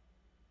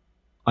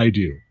I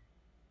do.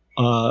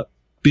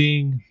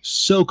 Being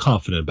so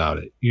confident about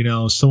it.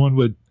 Someone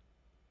would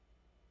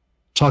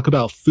talk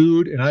about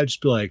food and I'd just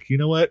be like, you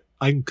know what?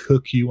 I can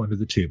cook you under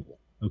the table.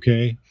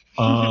 Okay.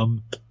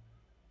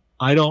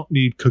 I don't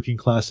need cooking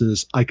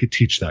classes. I could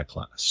teach that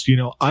class.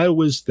 I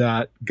was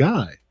that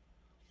guy.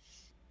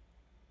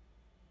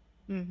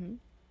 Mm-hmm.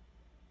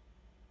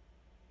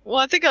 Well,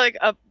 I think like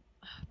a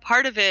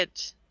part of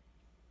it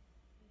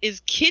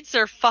is kids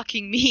are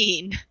fucking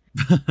mean.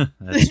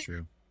 That's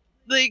true.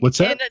 Like, what's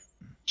that?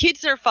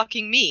 Kids are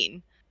fucking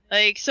mean.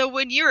 Like, so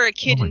when you were a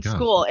kid in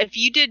school, if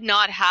you did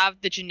not have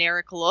the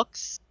generic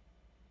looks,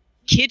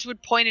 kids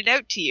would point it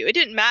out to you. It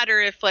didn't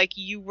matter if like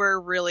you were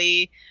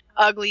really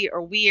ugly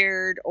or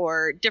weird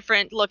or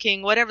different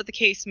looking, whatever the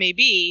case may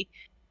be.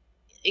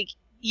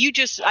 You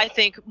just, I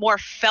think, more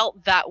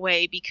felt that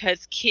way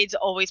because kids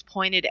always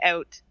pointed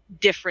out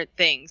different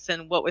things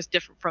and what was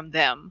different from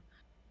them.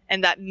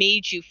 And that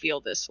made you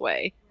feel this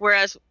way.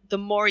 Whereas the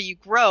more you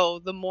grow,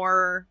 the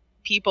more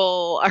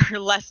people are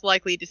less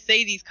likely to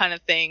say these kind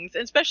of things.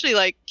 And especially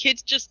like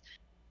kids just,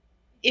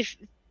 if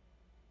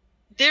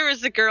there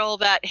was a girl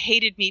that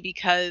hated me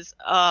because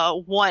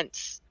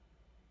once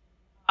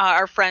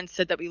our friends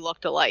said that we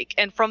looked alike,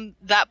 and from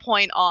that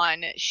point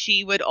on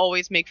she would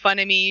always make fun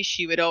of me.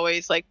 She would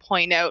always like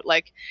point out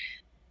like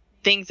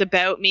things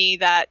about me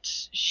that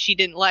she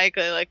didn't like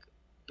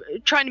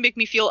trying to make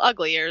me feel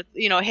ugly or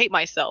hate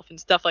myself and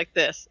stuff like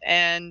this.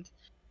 And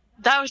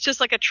that was just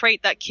like a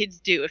trait that kids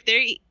do. If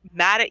they're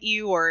mad at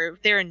you or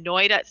if they're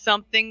annoyed at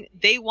something,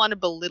 they want to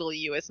belittle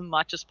you as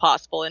much as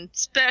possible, and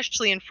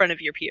especially in front of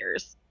your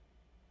peers.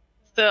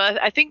 So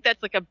I think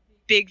that's like a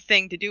big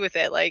thing to do with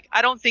it. Like,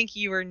 I don't think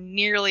you were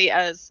nearly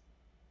as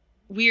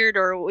weird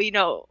or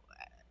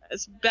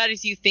as bad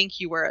as you think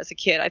you were as a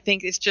kid. I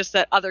think it's just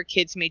that other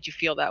kids made you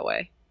feel that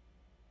way.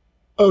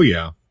 Oh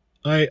yeah,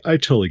 I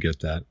totally get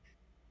that.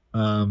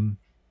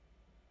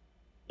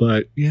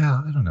 But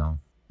yeah, I don't know.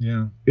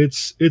 Yeah,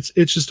 it's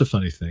just a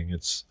funny thing.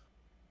 It's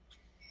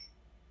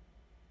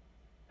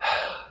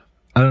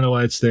I don't know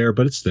why it's there,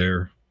 but it's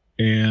there,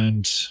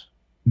 and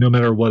no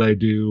matter what I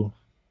do,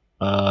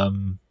 I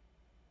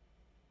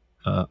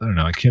don't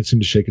know. I can't seem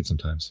to shake it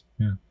sometimes.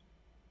 Yeah.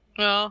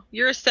 Well,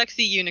 you're a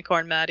sexy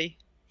unicorn, Maddie.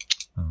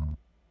 Oh,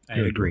 I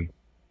agree.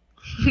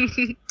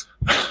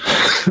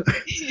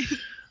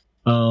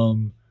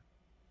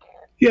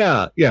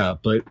 Yeah,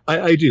 but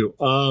I do.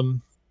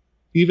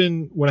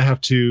 Even when I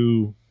have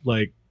to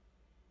like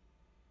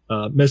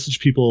message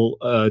people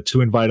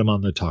to invite them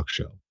on the talk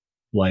show,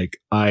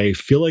 like I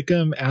feel like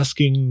I'm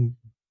asking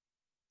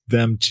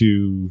them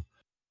to,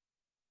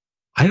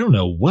 I don't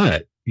know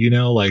what,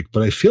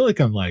 but I feel like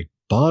I'm like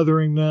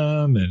bothering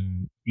them,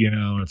 and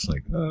it's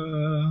like,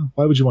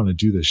 why would you want to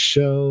do this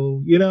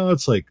show?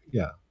 It's like,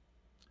 yeah,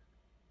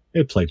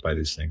 it plagued by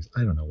these things.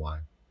 I don't know why.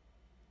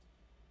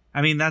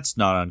 I mean, that's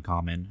not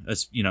uncommon,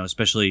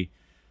 especially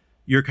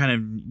you're kind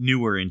of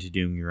newer into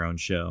doing your own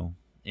show,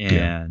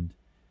 and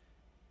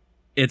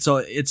it's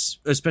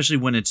especially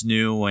when it's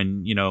new,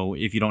 and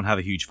if you don't have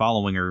a huge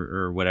following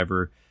or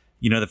whatever,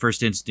 the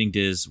first instinct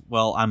is,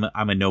 well,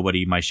 I'm a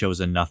nobody. My show's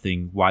a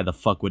nothing. Why the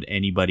fuck would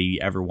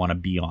anybody ever want to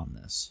be on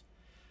this?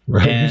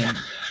 Right. And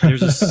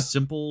there's a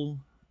simple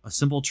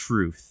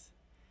truth,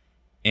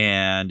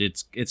 and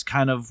it's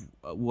kind of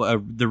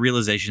the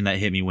realization that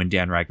hit me when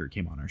Dan Reichert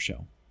came on our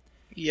show.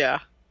 Yeah.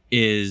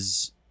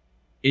 Is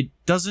it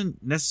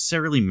doesn't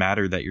necessarily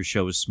matter that your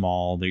show is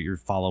small, that your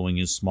following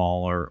is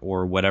small,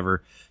 or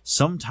whatever.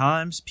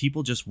 Sometimes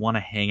people just want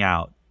to hang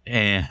out,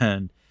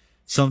 and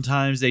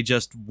sometimes they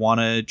just want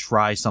to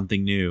try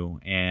something new,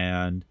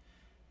 and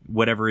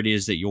whatever it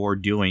is that you're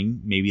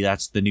doing, maybe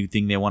that's the new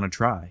thing they want to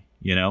try,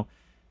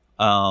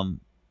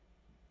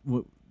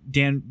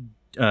 Dan,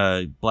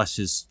 bless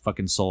his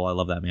fucking soul, I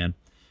love that man.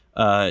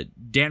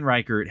 Dan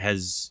Reichert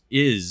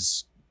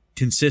is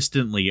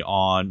consistently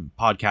on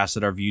podcasts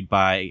that are viewed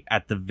by,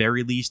 at the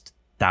very least,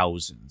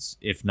 thousands,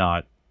 if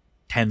not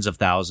tens of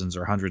thousands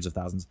or hundreds of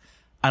thousands.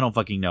 I don't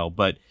fucking know,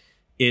 but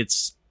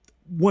it's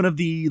one of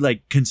the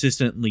like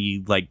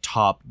consistently like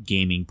top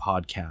gaming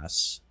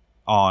podcasts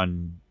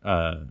on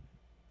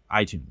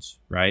iTunes,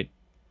 right?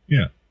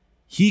 Yeah.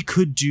 He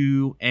could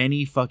do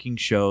any fucking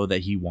show that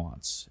he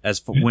wants,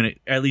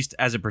 at least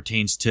as it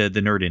pertains to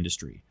the nerd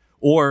industry,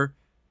 or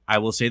I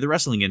will say the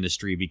wrestling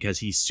industry, because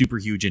he's super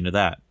huge into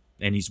that,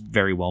 and he's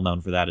very well known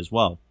for that as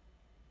well,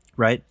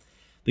 right?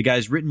 The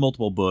guy's written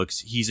multiple books.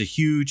 He's a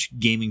huge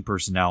gaming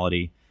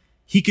personality.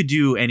 He could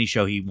do any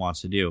show he wants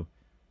to do,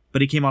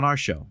 but he came on our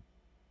show,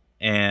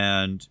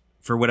 and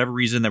for whatever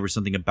reason, there was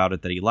something about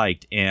it that he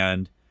liked,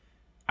 and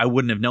I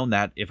wouldn't have known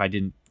that if I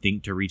didn't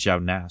think to reach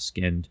out and ask.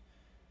 And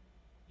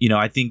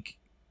I think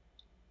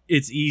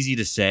it's easy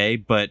to say,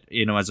 but,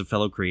 as a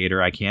fellow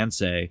creator, I can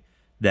say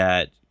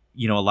that,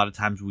 a lot of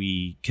times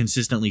we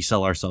consistently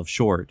sell ourselves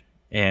short.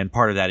 And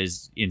part of that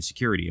is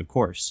insecurity, of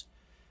course.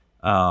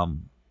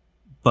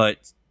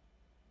 But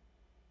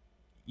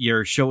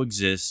your show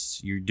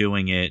exists, you're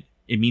doing it,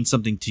 it means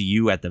something to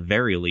you at the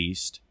very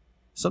least.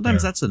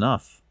 Sometimes that's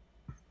enough.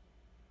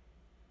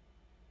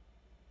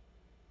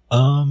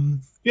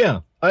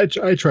 Yeah, I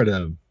try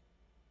to.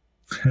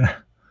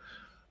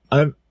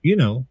 I'm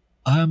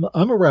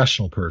a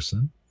rational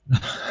person.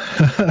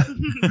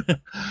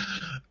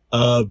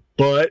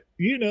 But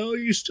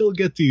you still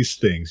get these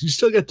things. You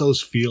still get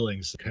those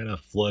feelings that kind of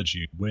flood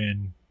you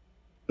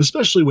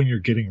especially when you're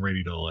getting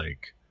ready to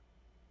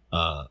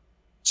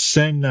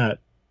send that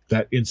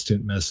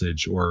instant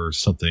message or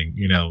something,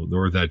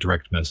 or that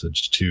direct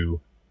message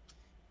to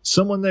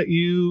someone that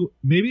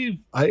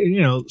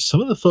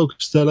some of the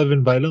folks that I've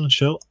invited on the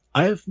show,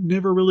 I've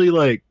never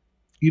really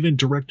even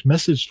direct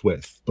messaged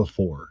with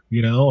before,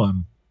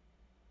 and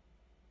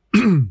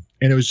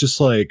it was just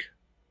like,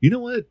 you know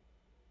what?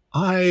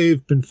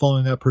 I've been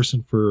following that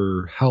person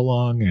for how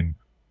long, and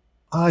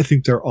I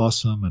think they're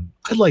awesome, and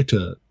I'd like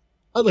to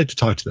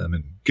talk to them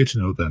and get to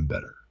know them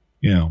better.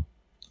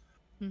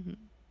 Mm-hmm.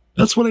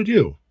 That's what I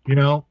do.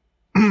 Because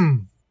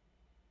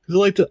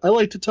I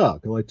like to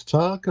talk. I like to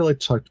talk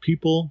to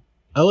people.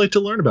 I like to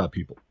learn about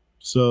people.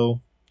 So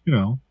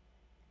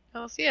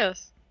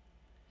Yes.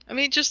 I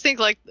mean, just think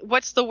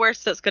what's the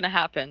worst that's going to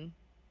happen?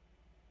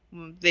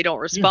 They don't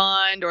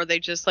respond, or they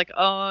just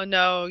oh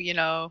no,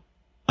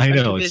 I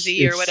know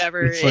busy or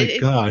whatever. It's like,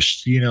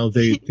 gosh,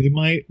 they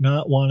might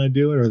not want to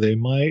do it, or they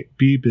might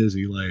be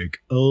busy.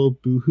 Oh,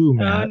 boo-hoo,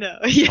 Matt. Oh no,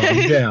 yeah.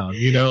 Calm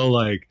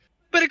down.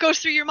 But it goes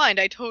through your mind.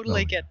 I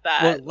totally get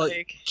that. Well,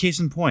 case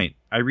in point,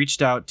 I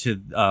reached out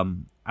to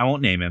I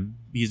won't name him.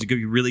 He's a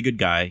really good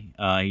guy.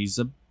 He's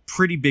a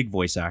pretty big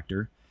voice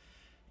actor,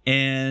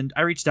 and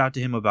I reached out to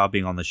him about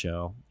being on the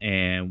show,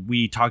 and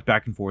we talked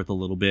back and forth a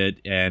little bit,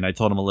 and I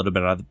told him a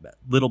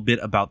little bit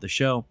about the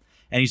show.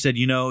 And he said,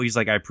 he's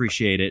like, I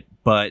appreciate it,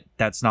 but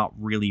that's not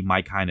really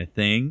my kind of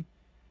thing.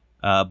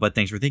 But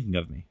thanks for thinking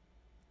of me.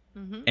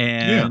 Mm-hmm.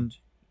 And,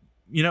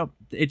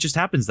 it just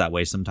happens that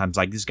way sometimes.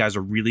 This guy's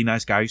a really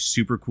nice guy,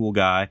 super cool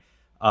guy.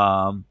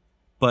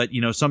 But,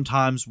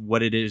 sometimes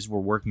what it is we're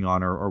working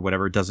on or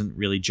whatever doesn't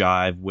really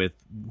jive with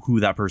who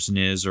that person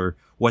is or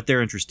what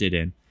they're interested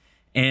in.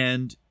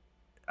 And,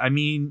 I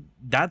mean,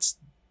 that's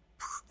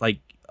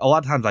a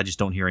lot of times I just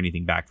don't hear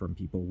anything back from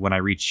people when I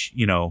reach,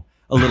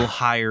 a little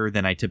higher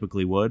than I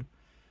typically would.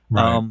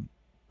 Right.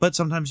 But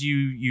sometimes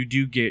you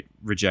do get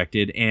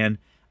rejected, and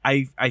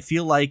I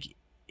feel like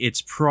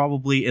it's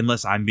probably,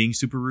 unless I'm being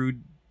super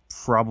rude,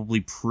 probably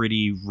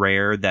pretty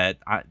rare that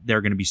they're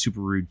going to be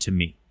super rude to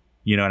me.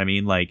 You know what I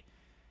mean?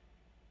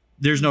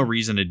 There's no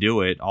reason to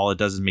do it. All it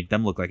does is make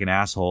them look like an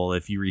asshole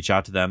if you reach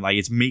out to them.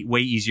 It's way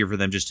easier for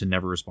them just to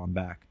never respond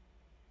back.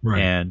 Right.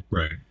 And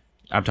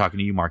I'm talking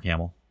to you, Mark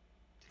Hamill.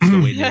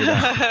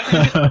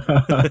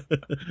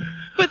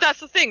 But that's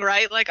the thing,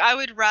 right? I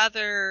would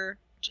rather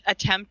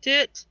attempt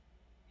it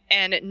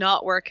and it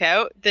not work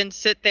out than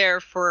sit there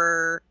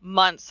for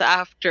months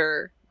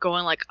after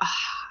going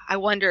I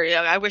wonder,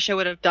 I wish I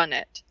would have done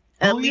it.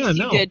 At least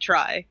you did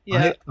try.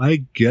 Yeah.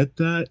 I get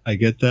that.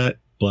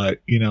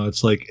 But,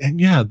 it's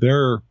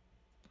they're,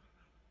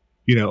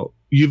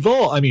 you've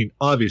all,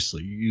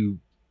 obviously you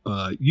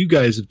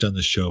guys have done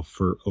the show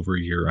for over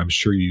a year. I'm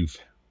sure you've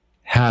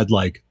had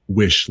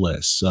wish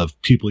lists of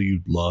people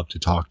you'd love to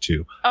talk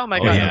to. Oh my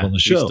god! Yeah. On the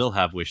show. We still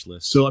have wish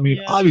lists. So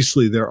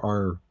obviously there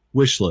are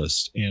wish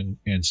lists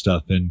and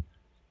stuff, and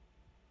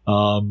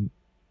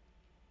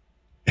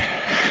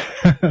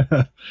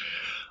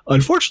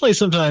unfortunately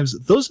sometimes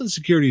those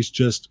insecurities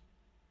just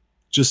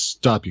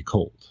stop you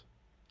cold,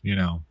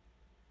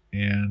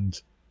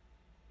 and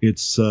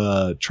it's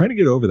trying to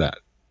get over that,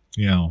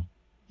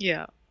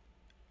 Yeah.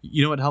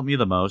 You know what helped me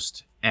the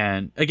most?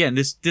 And again,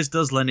 this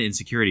does lend to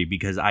insecurity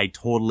because I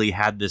totally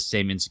had this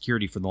same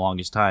insecurity for the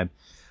longest time.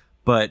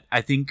 But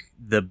I think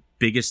the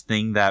biggest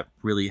thing that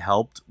really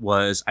helped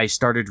was I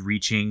started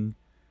reaching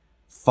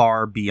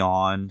far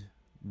beyond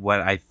what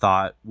I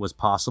thought was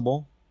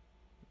possible.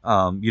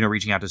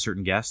 Reaching out to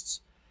certain guests.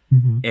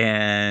 Mm-hmm.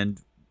 And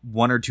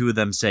one or two of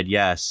them said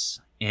yes.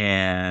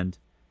 And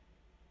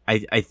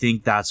I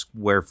think that's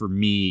where, for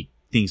me,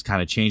 things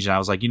kind of changed. And I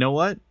was like, you know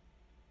what?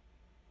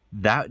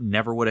 That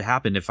never would have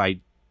happened if I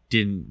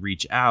didn't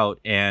reach out.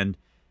 And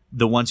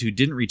the ones who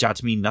didn't reach out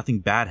to me, nothing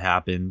bad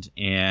happened.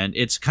 And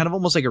it's kind of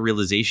almost like a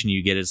realization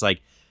you get. It's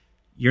like,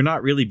 you're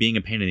not really being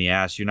a pain in the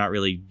ass. You're not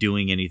really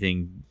doing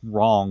anything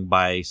wrong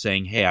by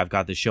saying, hey, I've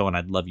got this show and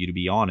I'd love you to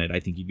be on it. I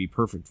think you'd be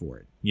perfect for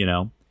it.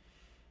 If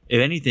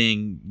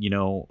anything,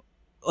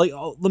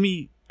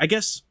 I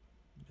guess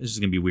this is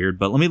going to be weird,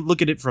 but let me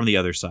look at it from the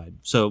other side.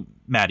 So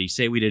Maddie,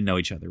 say we didn't know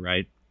each other,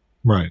 right?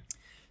 Right.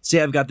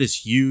 Say I've got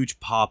this huge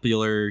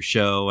popular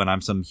show and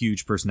I'm some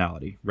huge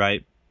personality,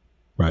 right?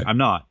 Right. I'm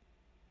not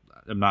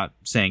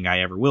saying I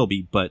ever will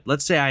be, but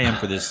let's say I am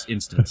for this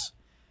instance.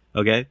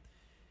 Okay.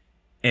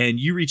 and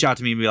you reach out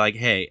to me and be like,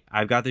 hey,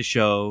 I've got this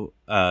show,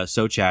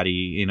 So Chatty,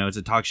 you know, it's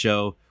a talk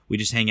show. We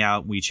just hang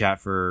out, we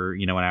chat for,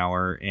 you know, an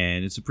hour,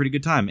 and it's a pretty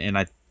good time. And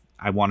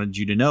I wanted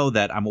you to know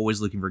that I'm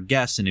always looking for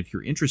guests, and if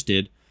you're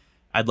interested,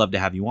 I'd love to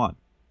have you on.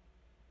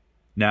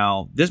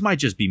 Now, this might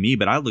just be me,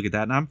 but I look at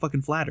that and I'm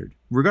fucking flattered,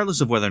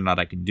 regardless of whether or not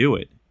I can do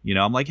it. You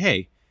know, I'm like,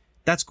 hey,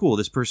 that's cool.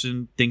 This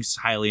person thinks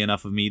highly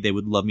enough of me. They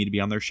would love me to be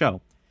on their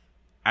show.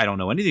 I don't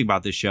know anything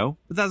about this show,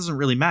 but that doesn't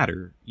really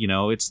matter. You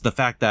know, it's the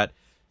fact that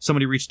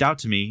somebody reached out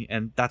to me,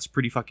 and that's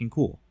pretty fucking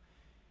cool.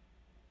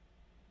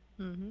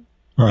 Mm-hmm.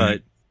 Right.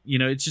 But, you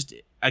know, it's just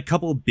a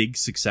couple of big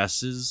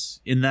successes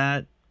in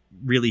that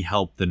really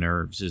helped the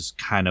nerves is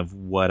kind of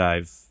what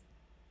at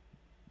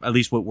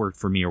least what worked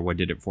for me or what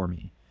did it for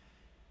me.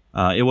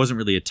 It wasn't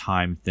really a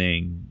time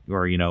thing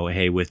or, you know,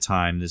 hey, with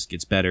time, this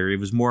gets better. It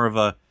was more of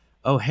a,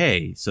 oh,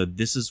 hey, so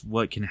this is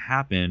what can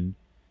happen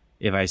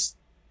if I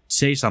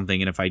say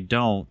something, and if I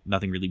don't,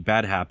 nothing really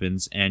bad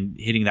happens, and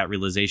hitting that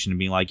realization and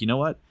being like, you know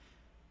what?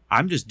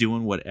 I'm just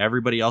doing what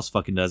everybody else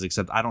fucking does,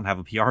 except I don't have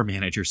a PR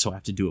manager, so I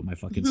have to do it my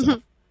fucking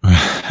self.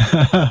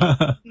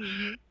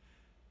 Mm-hmm.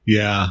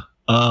 Yeah.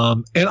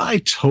 And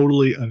I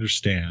totally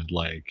understand,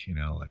 like, you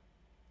know, like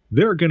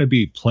there are going to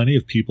be plenty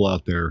of people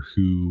out there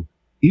who,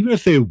 even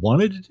if they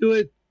wanted to do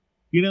it,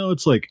 you know,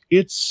 it's like,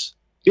 it's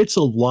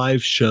a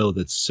live show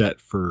that's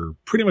set for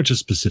pretty much a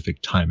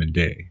specific time and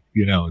day.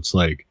 You know, it's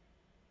like,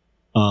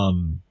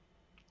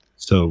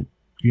 so,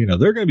 you know,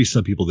 there are going to be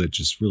some people that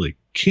just really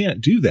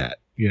can't do that,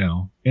 you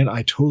know, and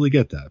I totally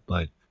get that.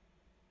 But,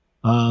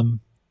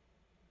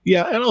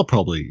 yeah, and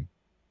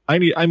I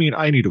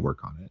need to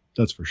work on it.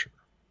 That's for sure.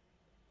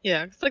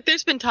 Yeah, it's like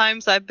there's been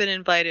times I've been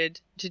invited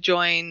to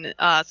join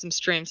some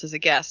streams as a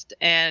guest,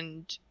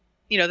 and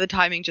you know the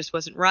timing just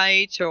wasn't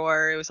right,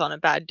 or it was on a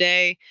bad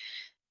day,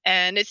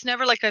 and it's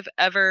never like I've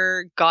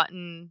ever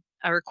gotten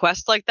a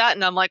request like that,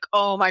 and I'm like,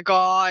 oh my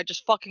god,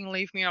 just fucking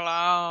leave me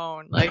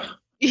alone. Like,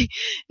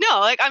 no,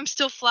 like I'm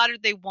still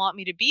flattered they want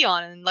me to be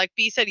on, and like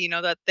B said, you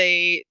know, that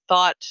they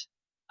thought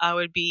I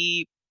would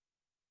be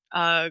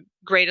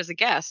great as a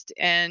guest,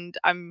 and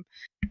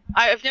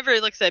I've never,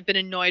 like I said, been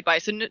annoyed by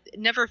it. So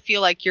never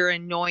feel like you're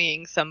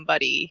annoying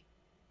somebody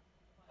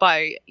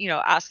by, you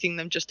know, asking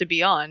them just to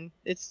be on.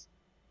 It's,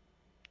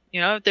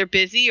 you know, if they're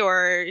busy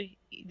or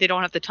they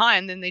don't have the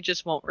time, then they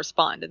just won't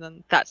respond, and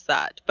then that's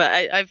that. But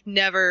I've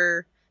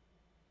never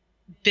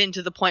been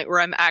to the point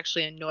where I'm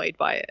actually annoyed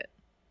by it.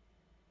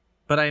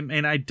 But I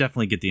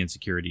definitely get the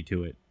insecurity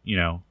to it, you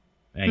know,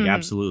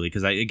 absolutely,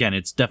 because again,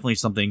 it's definitely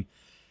something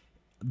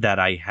that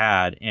I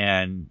had,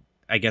 and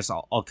I guess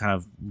I'll kind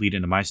of lead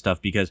into my stuff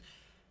because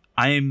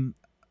I'm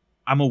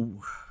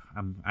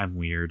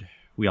weird.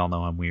 We all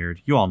know I'm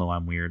weird. You all know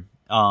I'm weird.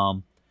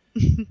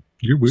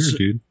 You're weird,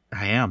 dude.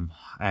 I am.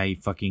 I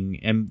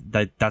fucking am.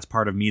 That's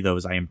part of me though,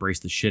 is I embrace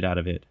the shit out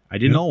of it. I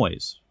didn't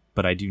always,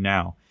 but I do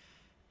now.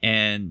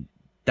 And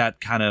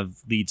that kind of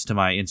leads to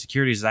my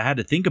insecurities. I had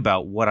to think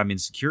about what I'm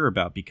insecure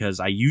about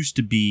because I used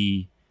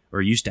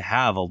to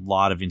have a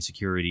lot of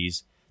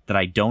insecurities that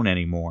I don't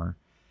anymore.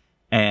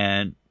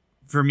 And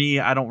for me,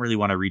 I don't really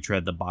want to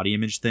retread the body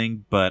image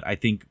thing, but I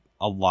think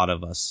a lot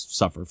of us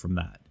suffer from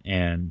that.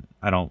 And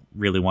I don't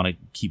really want to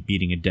keep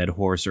beating a dead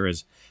horse, or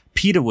as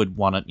PETA would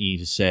want me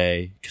to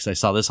say, because I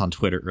saw this on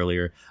Twitter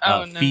earlier,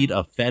 feed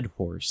a fed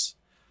horse.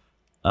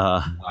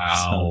 Wow.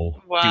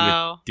 So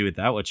Wow. Do it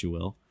that what you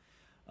will.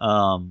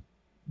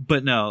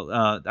 But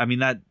no, I mean,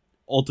 that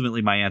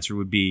ultimately my answer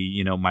would be,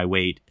 you know, my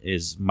weight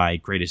is my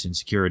greatest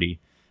insecurity.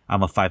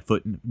 I'm a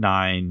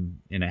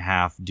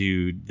 5'9.5"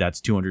 dude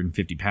that's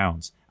 250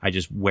 pounds. I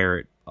just wear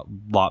it a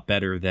lot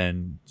better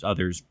than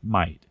others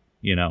might,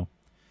 you know?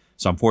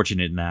 So I'm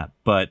fortunate in that,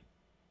 but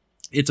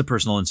it's a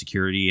personal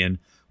insecurity. And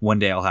one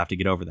day I'll have to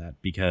get over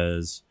that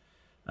because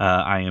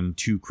I am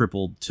too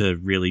crippled to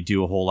really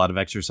do a whole lot of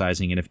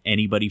exercising. And if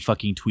anybody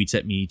fucking tweets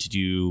at me to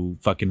do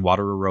fucking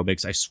water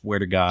aerobics, I swear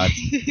to God,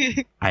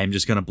 I am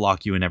just going to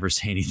block you and never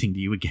say anything to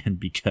you again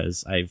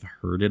because I've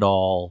heard it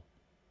all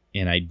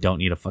and I don't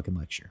need a fucking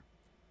lecture.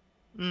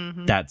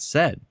 Mm-hmm. That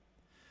said,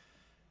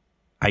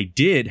 I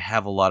did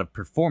have a lot of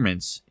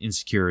performance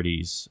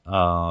insecurities,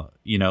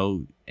 you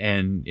know,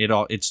 and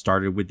it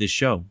started with this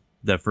show,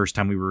 the first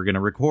time we were going to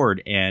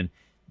record, and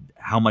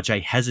how much I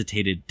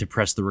hesitated to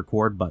press the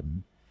record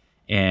button.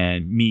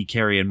 And me,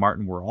 Carrie, and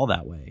Martin were all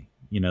that way.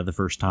 You know, the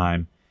first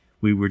time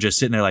we were just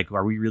sitting there like,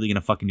 are we really going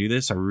to fucking do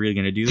this? Are we really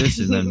going to do this?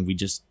 And then we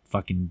just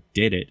fucking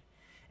did it.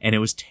 And it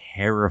was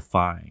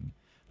terrifying.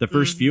 The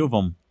first few of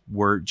them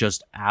were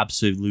just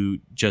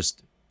absolute,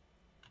 just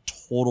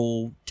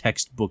total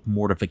textbook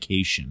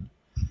mortification.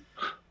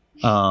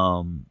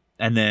 And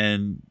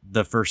then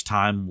the first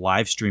time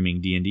live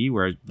streaming D&D,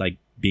 where like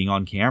being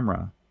on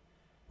camera,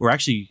 or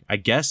actually, I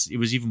guess it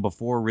was even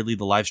before really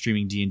the live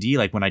streaming D&D,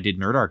 like when I did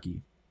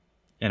Nerdarchy,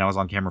 and I was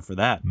on camera for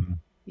that. Mm-hmm.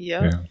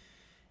 Yeah.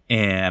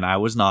 And I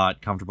was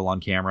not comfortable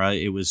on camera.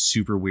 It was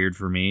super weird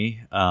for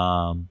me.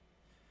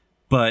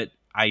 But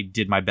I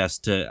did my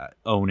best to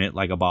own it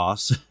like a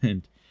boss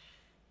and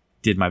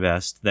did my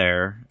best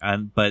there.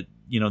 But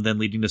then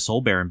leading to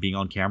Soul Bear and being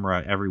on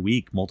camera every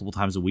week, multiple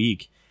times a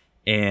week,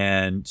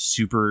 and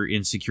super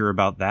insecure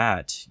about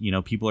that.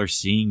 People are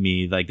seeing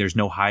me, like, there's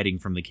no hiding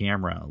from the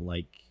camera,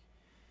 like,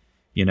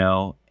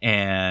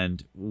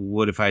 and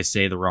what if I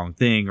say the wrong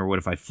thing, or what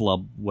if I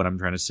flub what I'm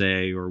trying to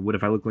say, or what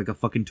if I look like a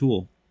fucking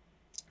tool?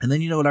 And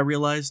then you know what I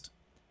realized?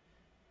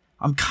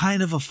 I'm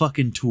kind of a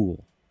fucking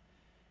tool.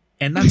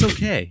 And that's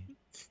okay.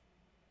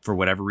 For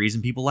whatever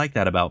reason, people like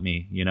that about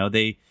me.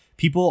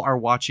 People are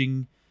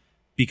watching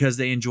because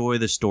they enjoy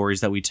the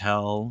stories that we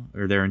tell,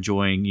 or they're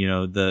enjoying,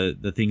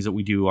 the things that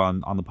we do on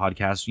the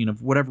podcast,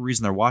 for whatever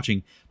reason they're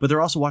watching, but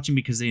they're also watching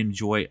because they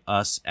enjoy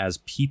us as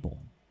people,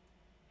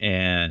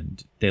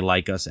 and they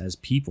like us as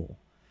people.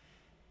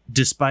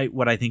 Despite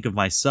what I think of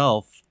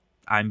myself,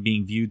 I'm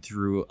being viewed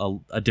through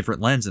a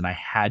different lens, and I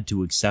had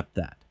to accept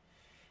that.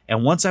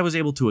 And once I was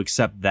able to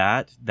accept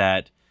that,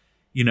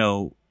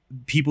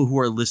 people who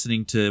are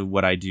listening to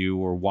what I do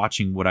or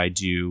watching what I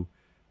do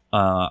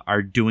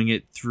are doing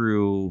it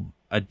through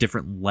a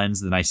different lens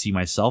than I see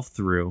myself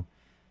through,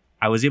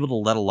 I was able to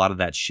let a lot of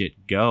that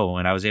shit go.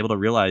 And I was able to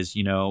realize,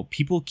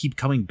 people keep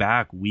coming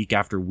back week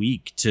after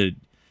week to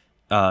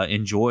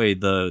enjoy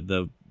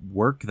the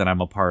work that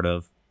I'm a part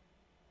of.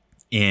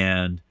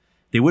 And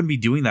they wouldn't be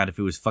doing that if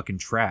it was fucking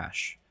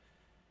trash.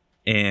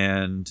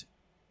 And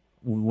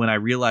when I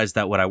realized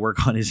that what I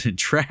work on isn't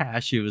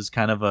trash, it was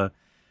kind of a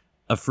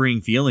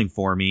freeing feeling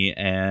for me.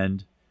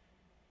 And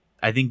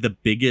I think the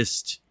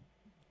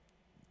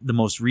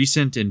most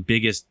recent and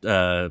biggest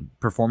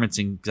performance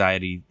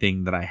anxiety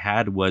thing that I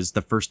had was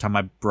the first time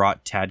I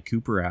brought Tad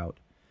Cooper out,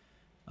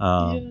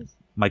 Yes.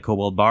 my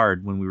Kobold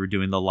Bard, when we were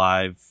doing the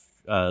live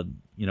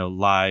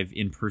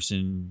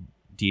in-person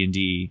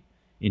D&D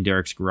in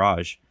Derek's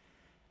garage.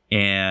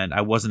 And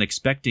I wasn't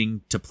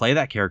expecting to play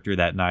that character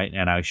that night,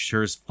 and I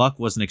sure as fuck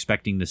wasn't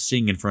expecting to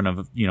sing in front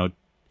of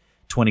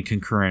 20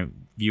 concurrent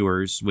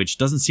viewers, which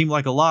doesn't seem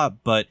like a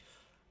lot, but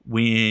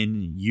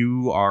when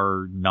you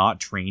are not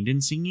trained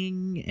in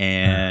singing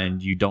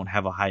and you don't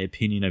have a high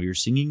opinion of your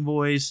singing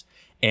voice,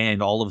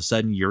 and all of a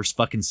sudden you're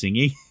fucking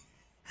singing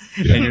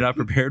and you're not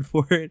prepared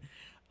for it,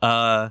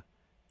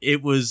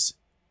 it was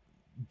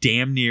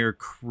damn near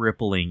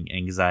crippling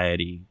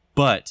anxiety.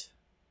 But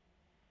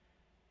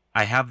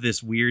I have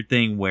this weird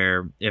thing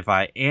where if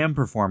I am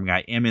performing,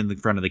 I am in the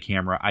front of the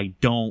camera, I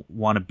don't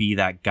want to be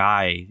that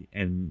guy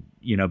and,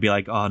 be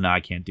like, oh, no, I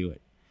can't do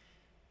it.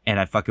 And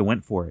I fucking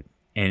went for it.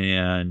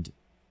 And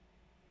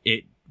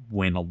it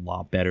went a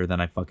lot better than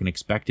I fucking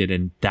expected.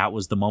 And that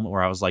was the moment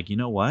where I was like, you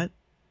know what?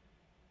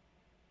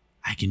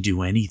 I can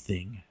do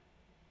anything.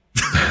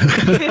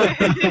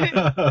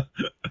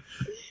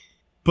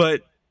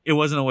 But it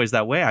wasn't always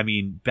that way. I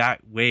mean,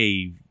 back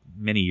way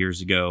many years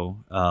ago,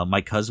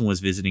 my cousin was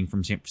visiting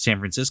from San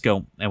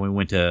Francisco, and we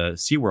went to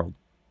SeaWorld.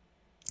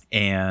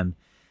 And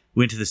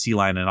we went to the Sea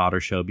Lion and Otter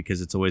show because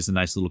it's always a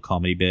nice little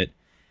comedy bit.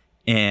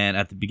 And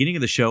at the beginning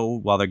of the show,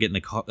 while they're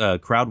getting the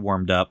crowd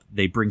warmed up,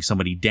 they bring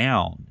somebody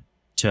down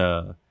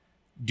to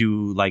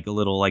do like a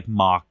little like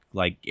mock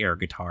like air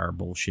guitar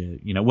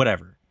bullshit,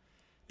 whatever.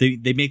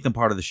 They make them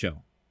part of the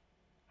show.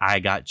 I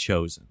got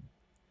chosen.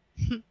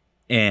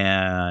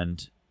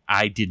 And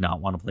I did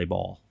not want to play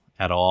ball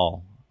at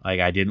all. Like,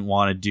 I didn't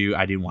want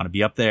to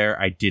be up there.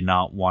 I did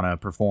not want to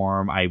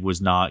perform. I was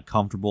not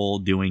comfortable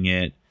doing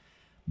it.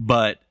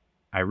 But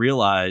I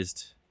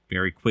realized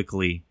very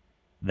quickly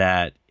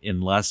that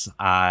unless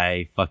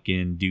I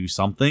fucking do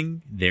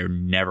something, they're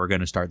never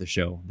going to start the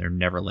show. They're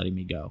never letting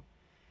me go.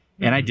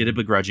 Mm-hmm. And I did it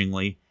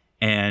begrudgingly,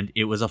 and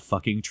it was a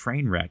fucking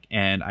train wreck.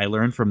 And I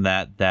learned from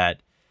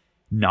that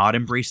not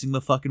embracing the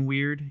fucking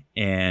weird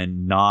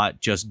and not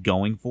just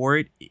going for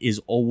it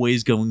is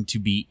always going to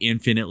be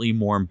infinitely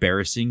more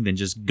embarrassing than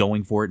just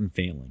going for it and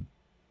failing.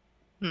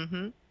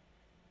 Mm-hmm.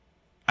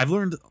 I've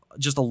learned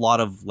just a lot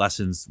of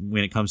lessons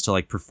when it comes to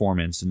like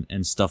performance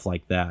and stuff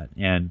like that.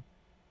 And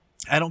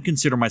I don't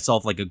consider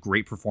myself like a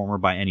great performer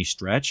by any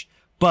stretch,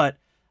 but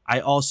I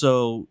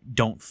also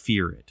don't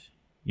fear it.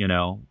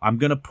 I'm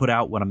going to put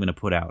out what I'm going to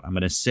put out. I'm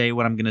going to say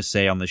what I'm going to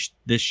say on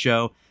this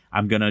show.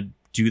 I'm going to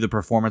do the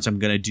performance I'm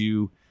going to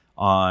do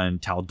on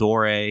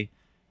Tal'Dorei.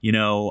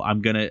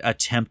 I'm going to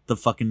attempt the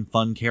fucking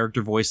fun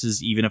character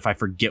voices, even if I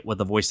forget what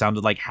the voice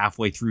sounded like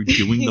halfway through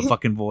doing the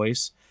fucking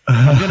voice.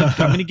 I'm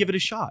going to give it a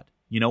shot.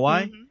 You know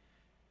why? Mm-hmm.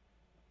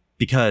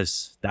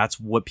 Because that's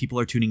what people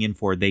are tuning in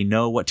for. They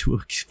know what to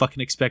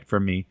fucking expect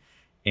from me,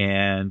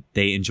 and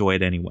they enjoy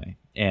it anyway.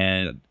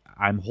 And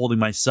I'm holding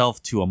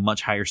myself to a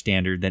much higher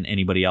standard than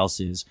anybody else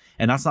is,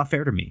 and that's not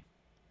fair to me.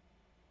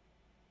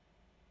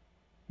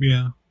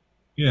 Yeah.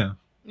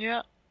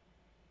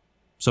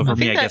 So for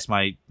me, I guess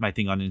my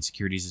thing on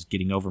insecurities is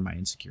getting over my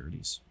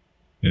insecurities.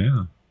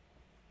 Yeah.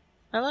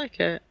 I like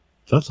it.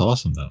 That's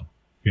awesome, though.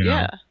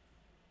 Yeah.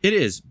 It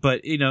is,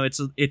 but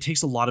it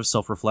takes a lot of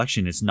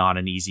self-reflection. It's not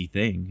an easy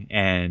thing,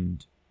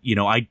 and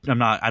I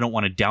don't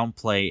want to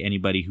downplay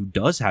anybody who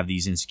does have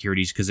these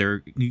insecurities, because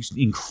they're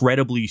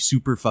incredibly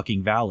super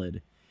fucking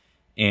valid,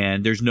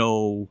 and there's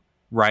no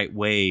right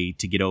way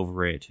to get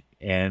over it.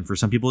 And for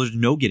some people, there's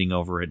no getting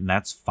over it, and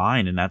that's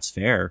fine and that's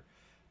fair.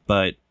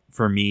 But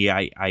for me,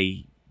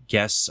 I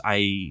guess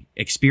I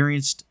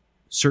experienced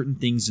certain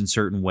things in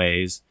certain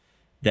ways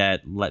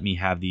that let me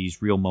have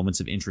these real moments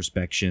of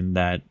introspection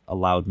that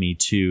allowed me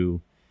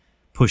to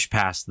push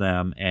past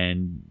them.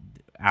 And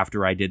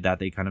after I did that,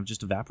 they kind of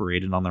just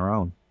evaporated on their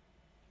own.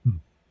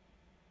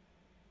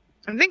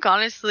 I think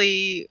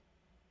honestly,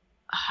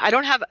 I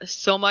don't have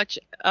so much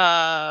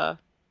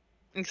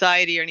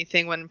anxiety or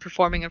anything when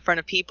performing in front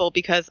of people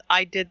because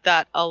I did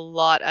that a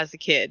lot as a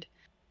kid.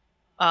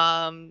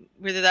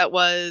 Whether that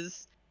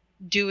was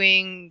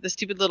doing the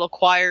stupid little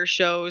choir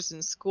shows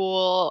in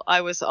school,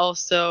 I was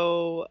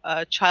also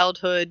a child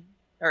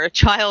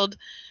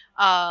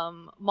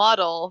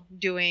model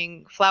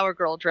doing flower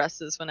girl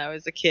dresses when I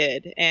was a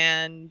kid,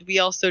 and we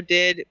also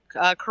did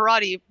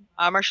karate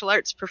martial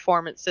arts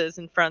performances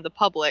in front of the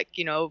public.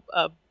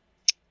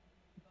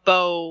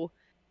 Bow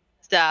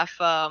staff.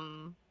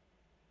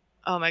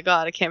 Oh my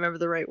god, I can't remember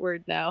the right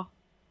word now.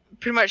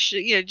 Pretty much,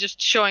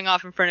 just showing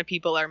off in front of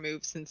people our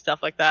moves and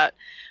stuff like that.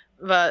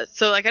 But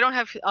so I don't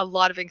have a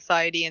lot of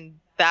anxiety in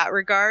that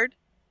regard.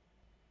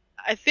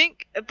 I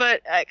think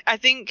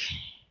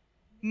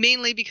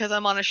mainly because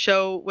I'm on a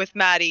show with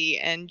Maddie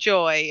and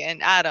Joy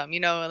and Adam,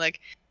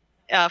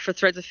 for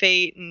Threads of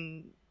Fate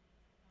and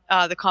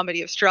the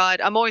Comedy of Strahd,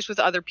 I'm always with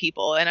other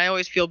people, and I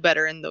always feel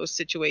better in those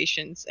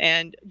situations.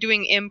 And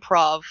doing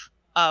improv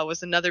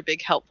was another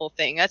big helpful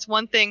thing. That's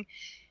one thing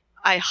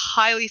I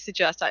highly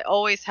suggest. I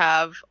always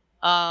have.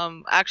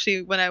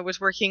 Actually, when I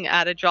was working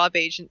at a job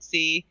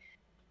agency,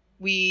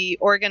 we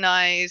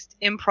organized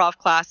improv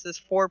classes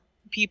for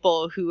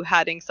people who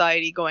had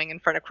anxiety going in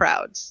front of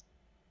crowds.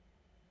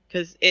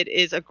 Because it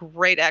is a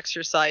great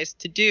exercise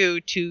to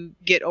do to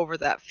get over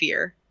that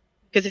fear.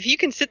 Because if you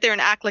can sit there and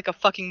act like a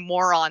fucking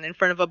moron in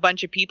front of a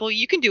bunch of people,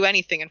 you can do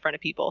anything in front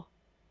of people.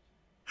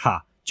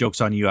 Ha!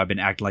 Joke's on you. I've been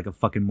acting like a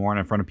fucking moron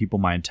in front of people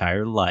my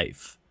entire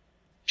life.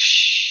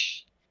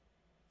 Shh.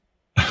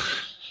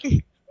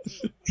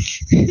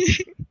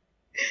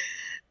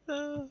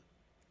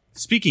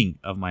 Speaking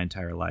of my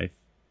entire life.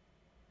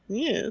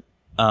 Yeah.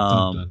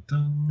 Dun,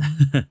 dun,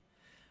 dun.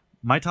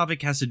 My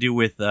topic has to do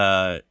with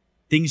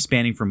things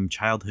spanning from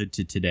childhood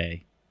to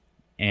today.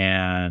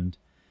 And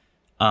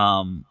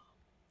I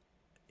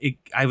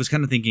was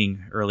kind of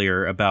thinking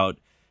earlier about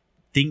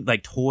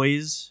like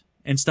toys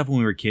and stuff when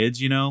we were kids,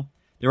 There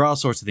were all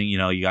sorts of things, you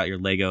got your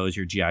Legos,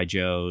 your G.I.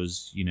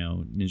 Joes,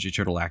 Ninja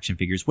Turtle action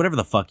figures, whatever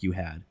the fuck you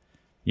had,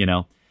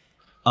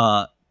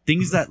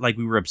 things that like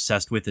we were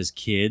obsessed with as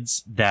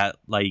kids that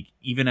like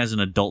even as an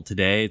adult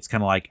today, it's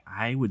kind of like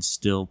I would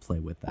still play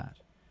with that.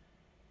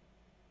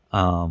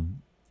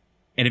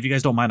 And if you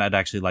guys don't mind, I'd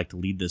actually like to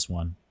lead this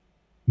one.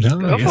 No,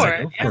 Go yeah,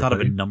 for go it. I thought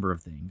of a number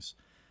of things.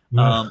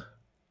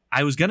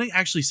 I was going to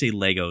actually say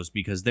Legos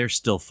because they're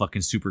still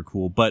fucking super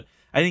cool, but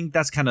I think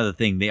that's kind of the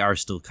thing. They are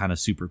still kind of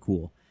super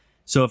cool.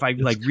 So if I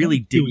It's like kinda really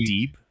dig too easy.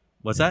 deep,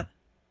 what's Yeah. that?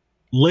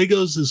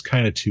 Legos is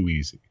kind of too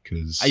easy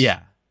because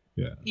Yeah,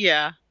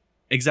 Yeah.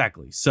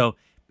 exactly. So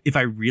if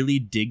I really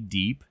dig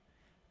deep,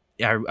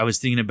 I was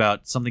thinking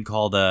about something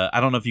called, I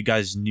don't know if you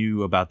guys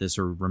knew about this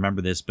or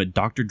remember this, but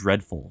Dr.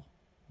 Dreadful.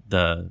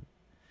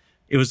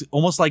 It was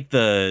almost like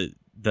the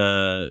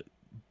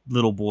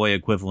little boy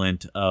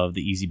equivalent of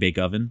the Easy Bake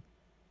Oven.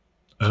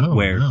 Oh,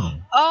 Where-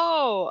 no.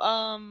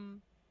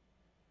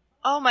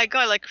 Oh my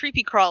god, like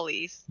creepy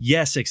crawlies.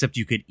 Yes, except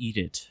you could eat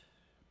it.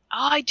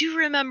 Oh, I do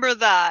remember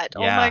that.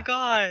 Oh Yeah. my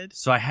god.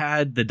 So I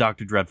had the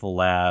Dr. Dreadful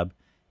lab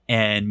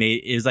and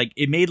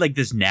it made like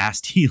this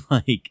nasty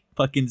like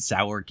fucking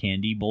sour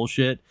candy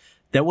bullshit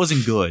that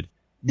wasn't good.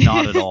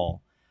 Not at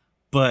all.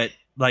 But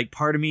like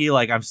part of me,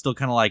 like I'm still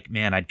kind of like,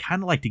 man, I'd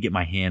kind of like to get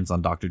my hands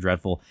on Dr.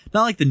 Dreadful.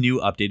 Not like the new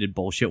updated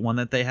bullshit one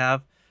that they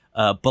have,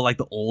 but like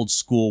the old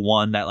school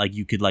one that like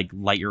you could like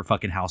light your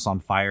fucking house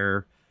on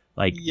fire,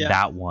 like Yeah.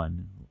 that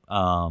one.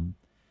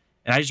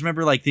 And I just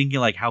remember like thinking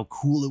like how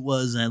cool it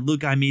was, and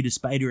look, I made a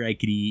spider I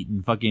could eat,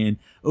 and fucking,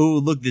 oh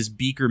look, this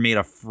beaker made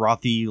a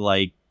frothy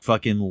like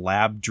fucking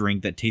lab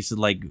drink that tasted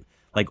like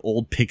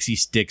old pixie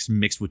sticks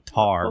mixed with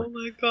tar. Oh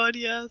my god,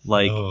 yes.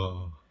 Like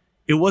Oh.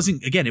 it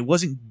wasn't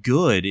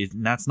good,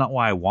 and that's not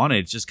why I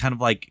wanted. It's just kind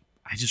of like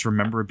I just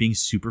remember it being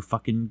super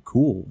fucking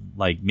cool,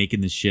 like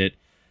making this shit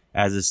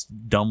as this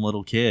dumb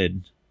little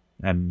kid,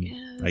 and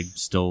Yes. like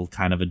still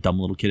kind of a dumb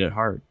little kid at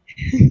heart.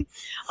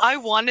 I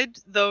wanted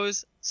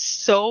those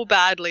so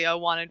badly. I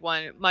wanted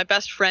one. My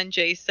best friend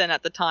Jason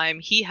at the time,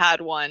 he had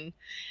one,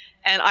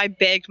 and I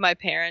begged my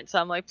parents.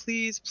 I'm like,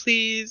 please,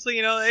 please,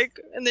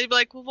 and they'd be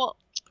like, well,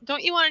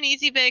 don't you want an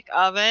Easy Bake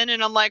Oven?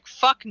 And I'm like,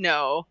 fuck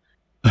no.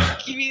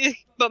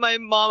 But my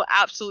mom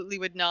absolutely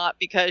would not,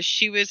 because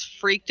she was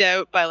freaked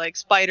out by like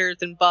spiders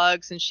and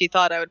bugs, and she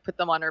thought I would put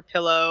them on her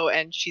pillow,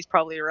 and she's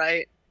probably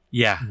right.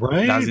 Yeah,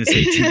 Right? I was gonna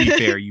say, to be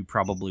fair, you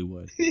probably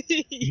would.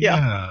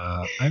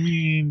 Yeah. I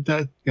mean,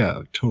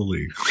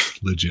 totally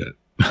legit.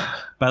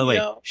 By the way,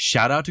 Yeah.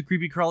 shout out to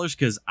Creepy Crawlers,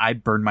 because I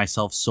burned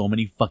myself so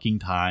many fucking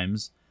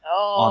times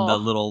Oh. on the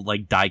little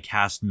like die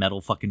cast metal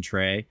fucking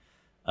tray.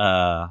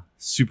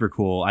 Super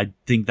cool. I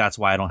think that's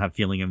why I don't have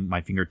feeling in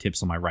my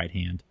fingertips on my right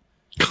hand.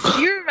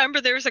 Do you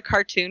remember there was a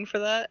cartoon for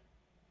that?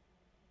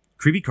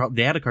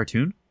 They had a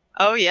cartoon?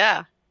 Oh,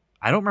 yeah.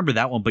 I don't remember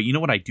that one, but you know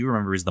what I do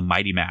remember is the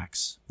Mighty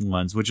Max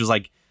ones, which was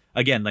like,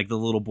 again, like the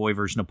little boy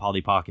version of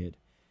Polly Pocket.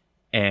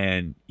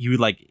 And he would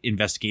like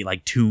investigate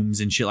like tombs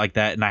and shit like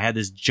that. And I had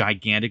this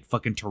gigantic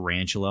fucking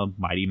tarantula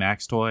Mighty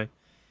Max toy.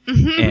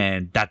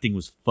 And that thing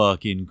was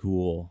fucking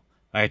cool.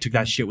 I took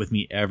that shit with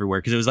me everywhere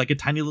because it was like a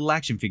tiny little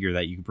action figure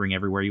that you could bring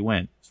everywhere you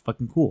went. It's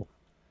fucking cool.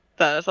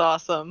 That is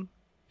awesome.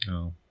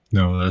 No,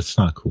 that's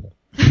not cool.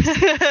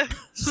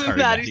 Sorry, Maddie's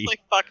Maddie.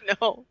 like, fuck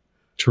no.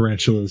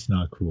 Tarantula is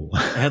not cool. It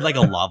had like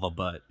a lava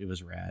butt. It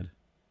was rad.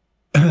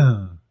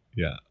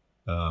 Yeah.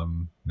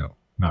 No,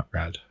 not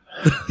rad.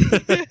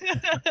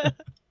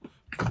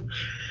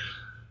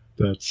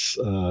 That's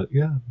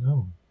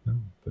no.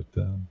 But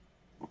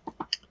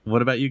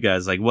What about you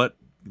guys? Like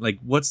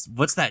what's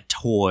that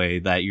toy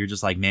that you're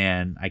just like,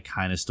 man, I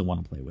kind of still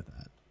want to play with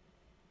that?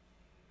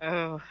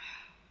 Oh.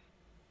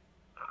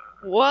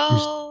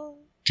 Well,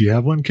 do you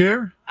have one,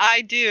 Care?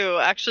 I do.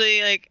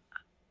 Actually, like,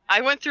 I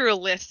went through a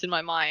list in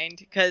my mind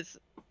because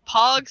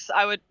Pogs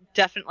I would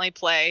definitely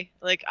play.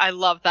 Like, I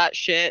love that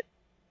shit.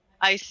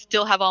 I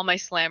still have all my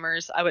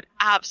slammers. I would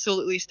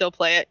absolutely still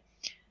play it.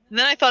 And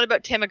then I thought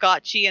about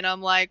Tamagotchi, and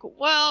I'm like,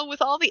 well,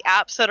 with all the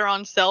apps that are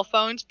on cell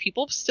phones,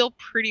 people still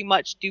pretty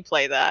much do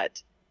play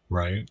that.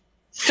 Right.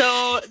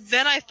 So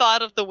then I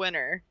thought of the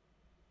winner.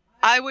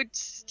 I would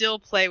still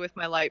play with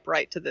my Light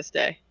Bright to this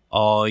day.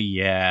 Oh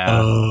yeah,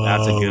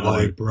 that's a good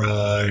one.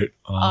 Bright.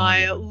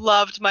 I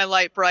loved my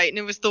Light Bright, and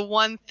it was the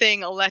one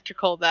thing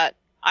electrical that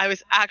I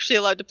was actually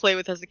allowed to play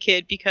with as a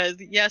kid because,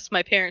 yes,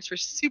 my parents were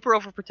super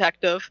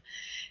overprotective.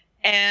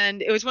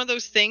 And it was one of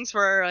those things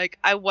where, like,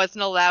 I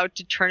wasn't allowed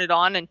to turn it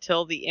on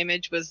until the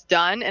image was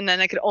done, and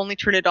then I could only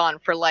turn it on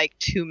for like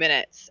 2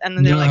 minutes. And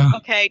then they're like,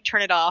 "Okay,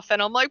 turn it off."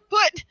 And I'm like,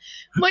 "But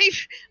my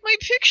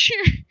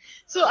picture."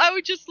 So I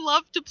would just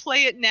love to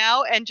play it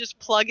now and just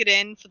plug it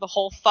in for the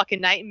whole fucking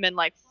night and been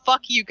like,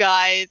 "Fuck you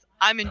guys,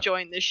 I'm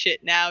enjoying this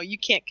shit now. You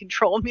can't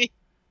control me."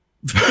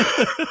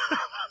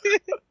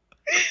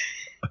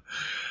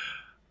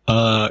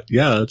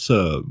 Yeah, it's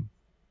a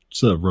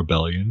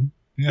rebellion.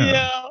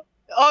 Yeah.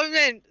 Oh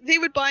man, they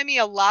would buy me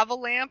a lava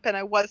lamp and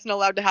I wasn't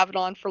allowed to have it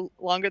on for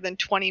longer than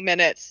 20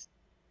 minutes.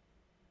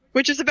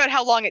 Which is about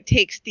how long it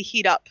takes to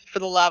heat up for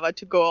the lava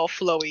to go all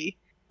flowy.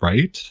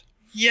 Right?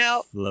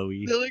 Yeah.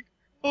 Flowy. They're like,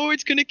 "Oh,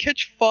 it's gonna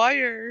catch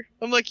fire."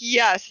 I'm like,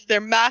 yes,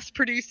 they're mass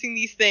producing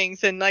these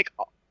things in like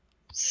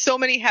so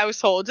many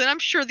households, and I'm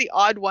sure the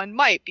odd one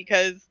might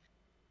because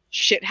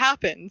shit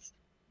happens.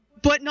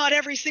 But not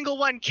every single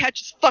one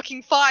catches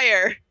fucking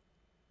fire.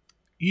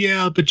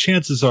 Yeah, but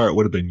chances are it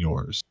would have been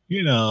yours.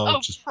 You know, Oh,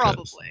 just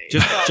probably.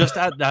 Just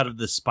out of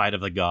the spite of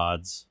the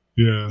gods.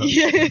 Yeah.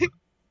 Yeah.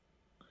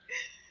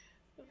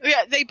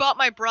 Yeah, they bought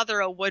my brother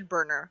a wood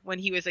burner when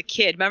he was a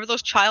kid. Remember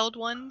those child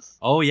ones?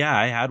 Oh yeah,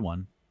 I had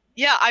one.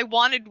 Yeah, I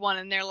wanted one,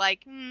 and they're like,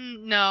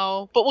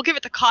 no. But we'll give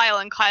it to Kyle,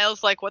 and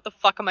Kyle's like, what the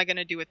fuck am I going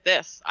to do with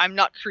this? I'm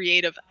not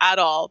creative at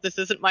all. This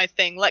isn't my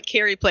thing. Let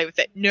Carrie play with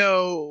it.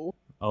 No.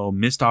 Oh,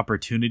 missed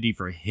opportunity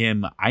for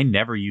him. I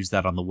never used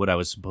that on the wood I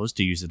was supposed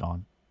to use it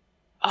on.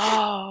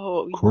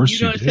 Oh, Of course you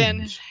don't understand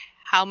didn't.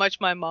 how much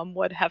my mom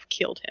would have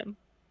killed him.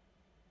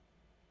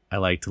 I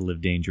like to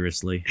live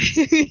dangerously.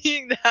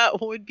 That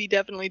would be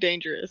definitely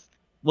dangerous.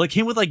 Well, it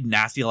came with like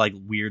nasty, like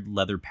weird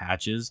leather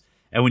patches,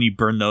 and when you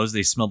burn those,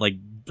 they smelled like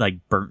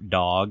burnt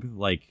dog.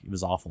 Like it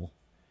was awful.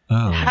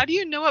 Oh. How do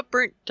you know what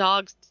burnt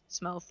dog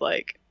smells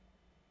like?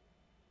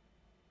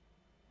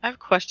 I have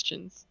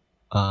questions.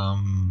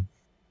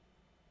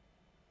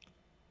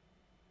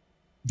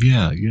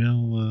 Yeah, you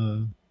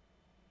know,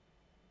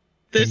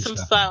 There's things some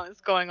happen.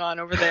 silence going on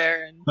over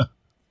there. And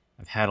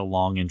I've had a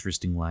long,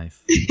 interesting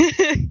life.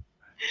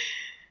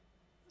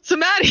 So,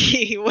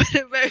 Maddie, what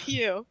about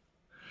you?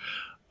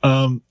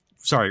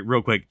 Sorry,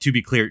 real quick. To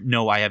be clear,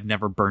 no, I have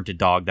never burnt a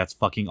dog. That's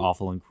fucking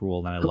awful and cruel,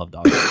 and I love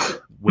dogs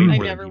way I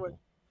more never than would. people.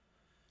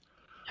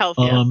 Health,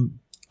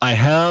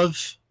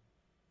 yes.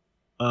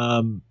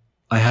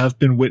 I have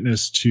been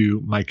witness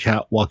to my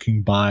cat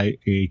walking by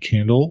a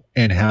candle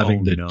and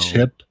having Oh, the no.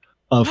 tip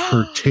of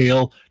her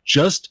tail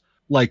just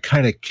like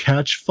kind of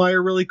catch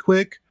fire really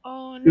quick.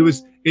 Oh, no.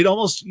 It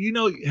almost, you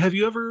know, have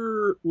you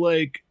ever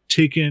like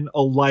taken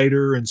a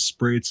lighter and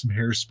sprayed some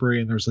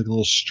hairspray and there's like a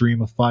little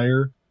stream of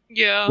fire?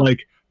 Yeah.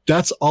 Like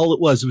that's all it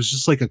was. It was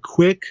just like a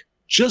quick,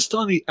 just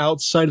on the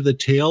outside of the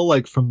tail,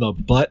 like from the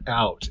butt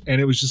out. And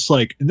it was just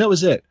like, and that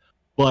was it.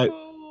 But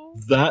Oh.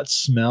 that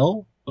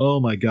smell, oh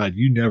my God,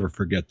 you never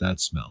forget that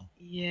smell.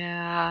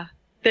 Yeah.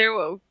 There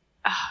were.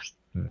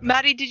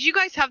 Maddie, did you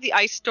guys have the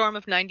ice storm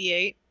of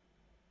 98?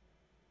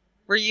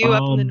 Were you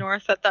up in the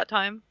north at that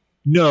time?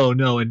 No,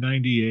 in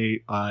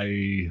 98,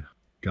 I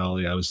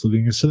was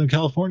living in Southern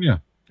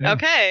California. Yeah.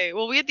 Okay.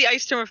 Well, we had the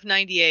ice storm of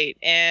 98,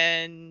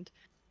 and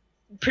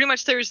pretty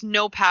much there was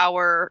no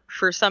power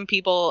for some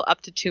people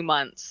up to 2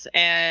 months.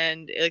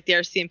 And like the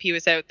RCMP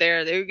was out there.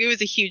 It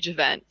was a huge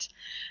event.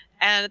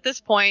 And at this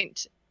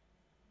point,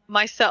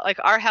 myself, like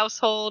our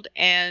household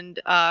and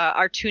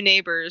our two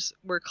neighbors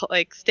were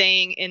like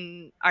staying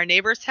in our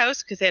neighbor's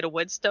house because they had a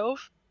wood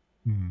stove.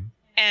 Mhm.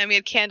 And we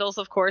had candles,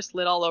 of course,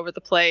 lit all over the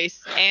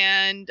place.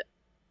 And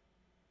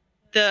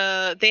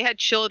they had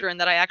children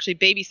that I actually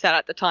babysat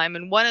at the time,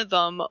 and one of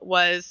them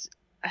was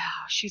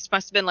she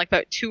must have been like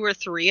about 2 or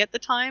 3 at the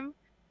time,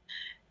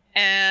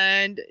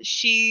 and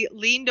she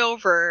leaned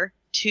over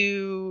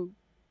to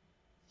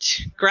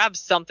grab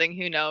something,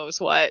 who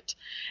knows what,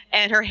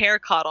 and her hair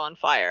caught on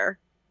fire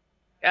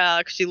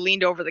because she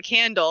leaned over the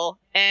candle,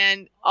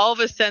 and all of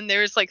a sudden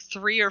there's like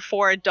 3 or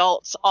 4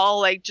 adults all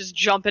like just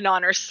jumping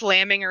on her,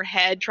 slamming her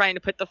head, trying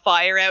to put the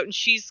fire out, and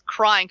she's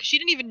crying because she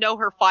didn't even know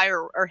her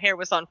hair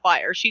was on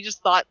fire. She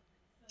just thought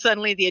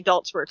suddenly the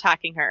adults were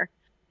attacking her.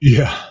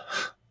 Yeah.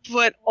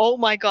 But oh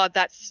my god,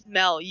 that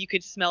smell, you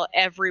could smell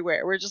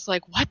everywhere. We're just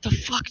like, what the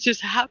fuck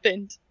just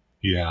happened?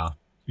 Yeah.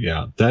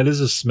 Yeah. That is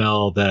a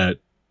smell that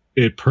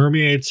it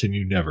permeates and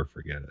you never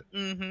forget it.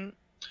 Mm-hmm.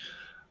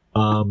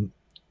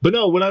 But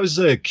no, when I was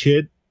a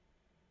kid,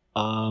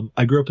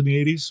 I grew up in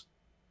the 80s.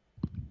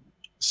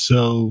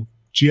 So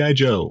G.I.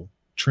 Joe,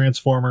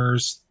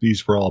 Transformers,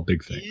 these were all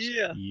big things.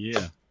 Yeah.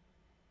 Yeah.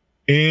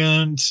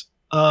 And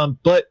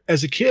but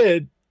as a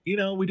kid, you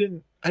know, I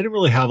didn't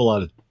really have a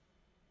lot of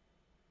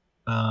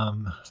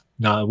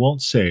no, I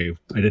won't say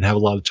I didn't have a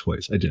lot of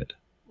toys. I did.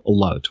 A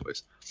lot of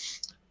toys.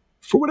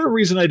 For whatever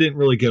reason, I didn't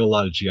really get a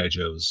lot of G.I.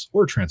 Joes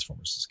or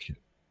Transformers as a kid.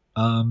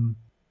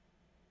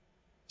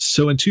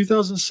 So in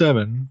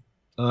 2007,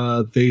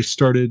 they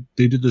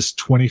did this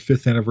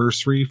 25th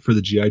anniversary for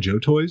the G.I. Joe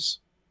toys,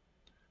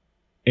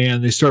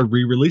 and they started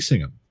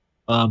re-releasing them.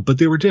 But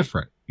they were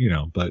different, you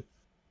know, but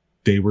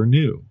they were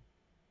new.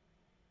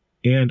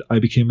 And I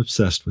became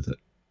obsessed with it.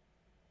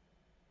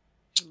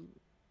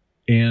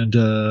 And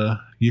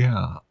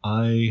yeah,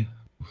 I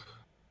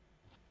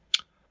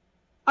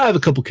have a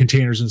couple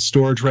containers in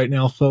storage right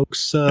now,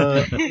 folks,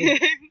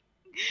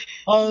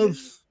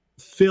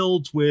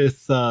 filled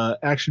with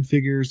action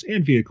figures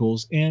and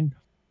vehicles. And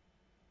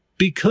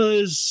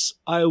because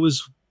I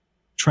was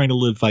trying to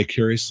live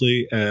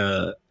vicariously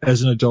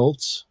as an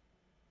adult,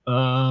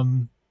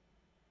 I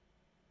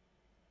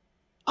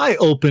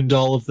opened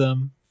all of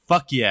them.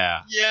 Fuck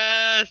yeah.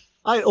 Yes.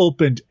 I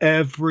opened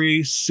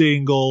every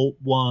single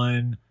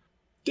one.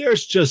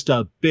 There's just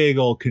a big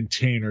old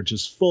container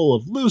just full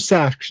of loose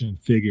action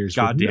figures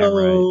with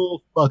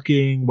no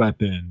fucking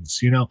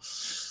weapons, you know?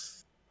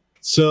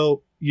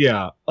 So,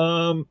 yeah.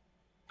 I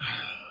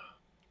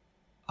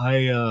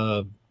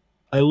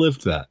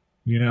lived that,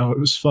 you know, it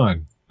was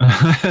fun.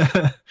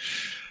 But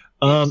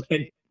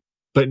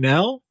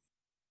now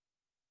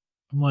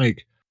I'm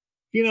like,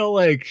 you know,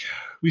 like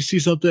we see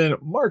something,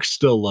 Mark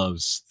still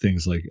loves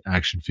things like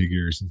action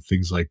figures and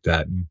things like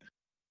that.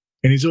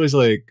 And he's always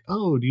like,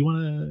 "Oh, do you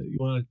want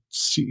to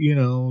see, you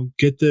know,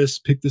 get this,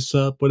 pick this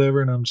up, whatever?"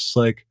 And I'm just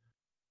like,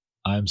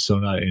 I'm so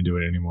not into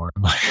it anymore.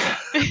 I'm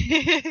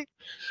like,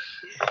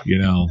 you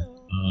know,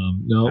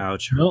 no,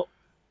 Ouch. no,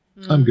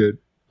 I'm good.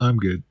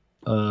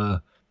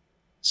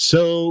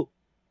 So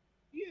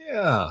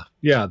yeah,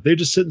 they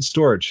just sit in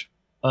storage.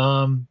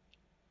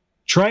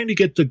 Trying to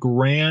get the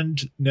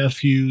grand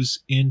nephews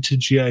into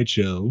G.I.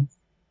 Joe.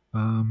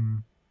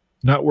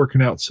 Not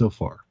working out so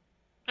far.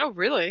 Oh,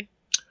 really?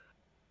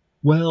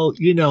 Well,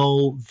 you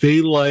know,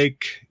 they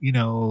like, you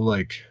know,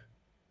 like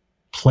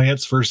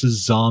Plants versus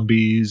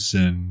Zombies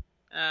and,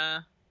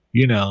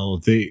 you know,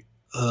 they,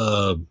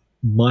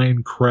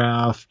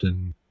 Minecraft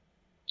and,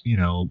 you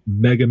know,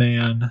 Mega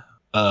Man.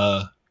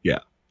 Yeah.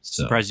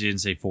 So. Surprised you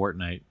didn't say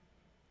Fortnite.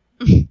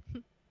 I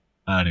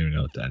don't even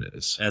know what that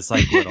is. That's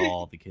like what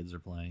all the kids are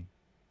playing.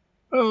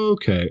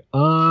 Okay.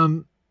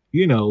 You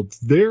know,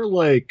 they're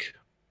like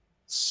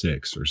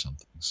 6 or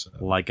something. So.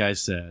 Like I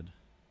said.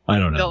 I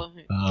don't know.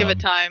 Give it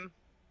time.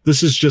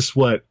 This is just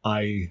what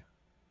I've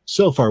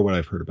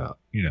heard about,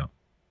 you know.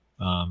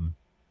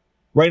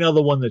 Right now,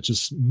 the one that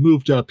just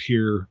moved up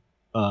here,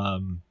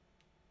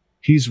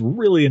 he's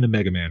really into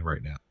Mega Man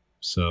right now.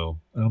 So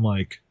I'm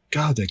like,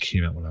 God, that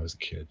came out when I was a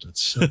kid.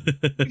 That's so,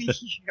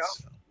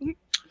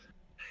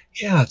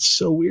 yeah, it's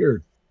so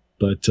weird.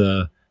 But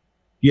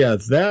yeah,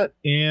 that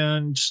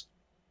and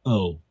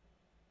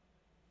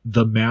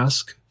the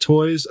Mask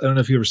toys. I don't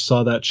know if you ever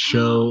saw that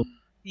show,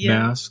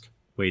 Mask.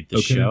 Wait,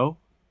 the show?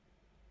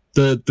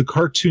 The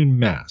cartoon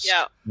Mask.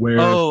 Yeah. Where,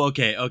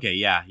 okay,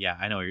 yeah.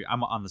 I know.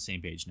 I'm on the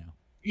same page now.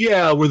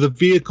 Yeah, where the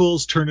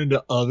vehicles turn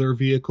into other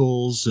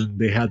vehicles, and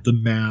they had the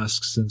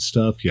masks and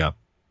stuff. Yeah.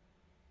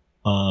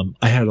 I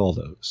had all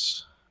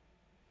those.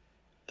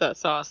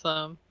 That's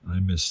awesome. I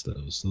miss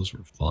those. Those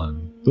were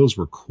fun. Those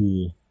were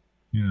cool.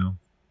 You know.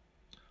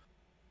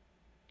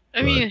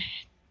 I mean,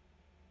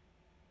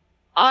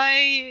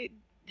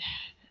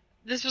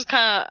 this was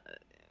kind of.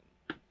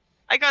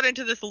 I got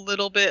into this a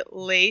little bit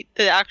late,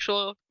 the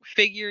actual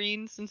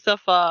figurines and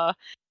stuff, but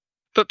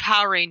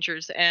Power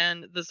Rangers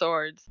and the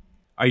Zords.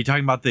 Are you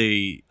talking about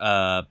the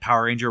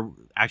Power Ranger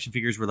action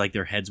figures where like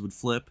their heads would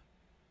flip?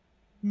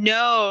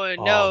 No.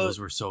 Oh, those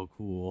were so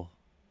cool.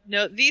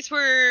 No, these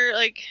were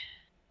like,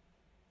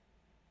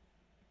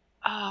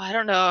 I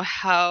don't know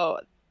how,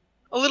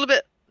 a little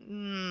bit,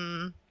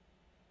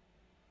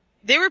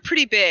 they were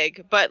pretty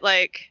big, but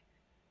like,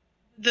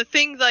 the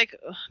thing, like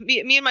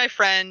me and my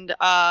friend,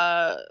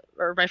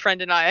 or my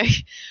friend and I,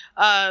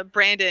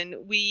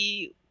 Brandon,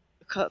 we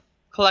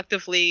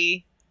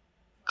collectively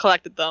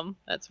collected them.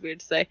 That's weird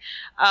to say.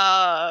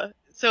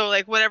 So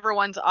like whatever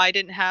ones I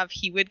didn't have,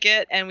 he would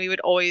get, and we would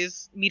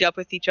always meet up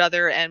with each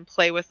other and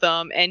play with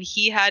them. And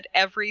he had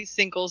every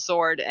single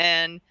Zord,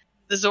 and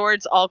the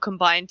Zords all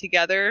combined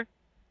together,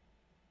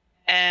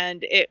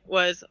 and it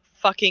was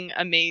fucking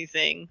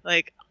amazing.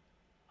 Like,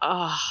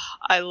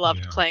 I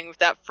loved playing with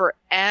that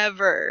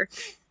forever.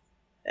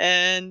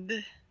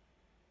 And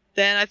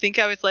then I think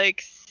I was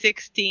like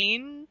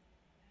 16,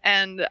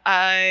 and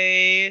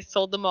I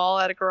sold them all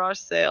at a garage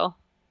sale.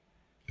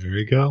 There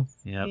you go.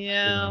 Yep.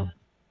 Yeah.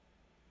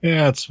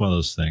 Yeah, it's one of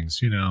those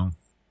things, Yeah,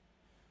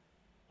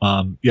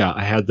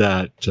 I had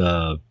that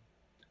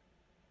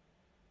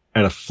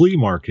at a flea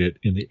market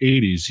in the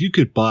 80s. You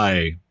could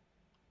buy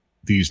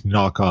these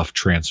knockoff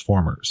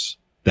Transformers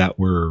that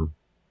were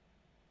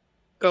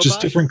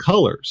just different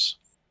colors,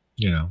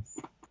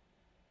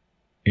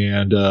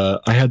 And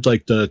I had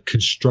like the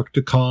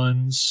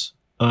Constructicons,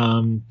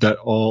 that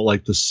all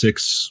like the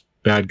 6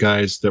 bad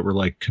guys that were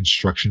like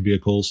construction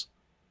vehicles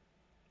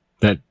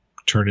that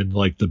turned into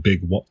like the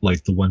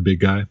one big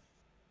guy.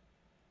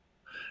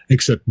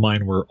 Except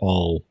mine were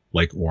all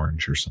like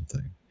orange or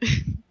something.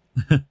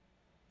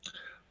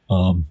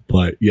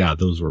 But yeah,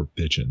 those were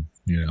bitchin',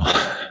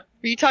 Were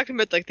you talking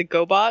about like the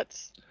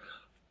GoBots?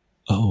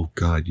 Oh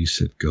God, you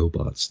said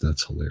GoBots.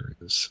 That's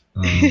hilarious.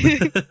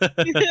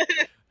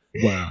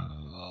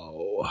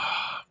 Wow.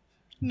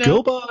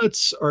 No.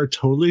 GoBots are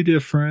totally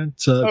different.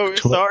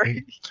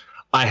 Sorry.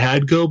 I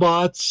had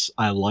GoBots.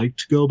 I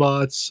liked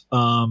GoBots.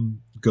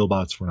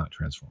 GoBots were not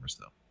Transformers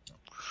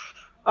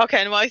though.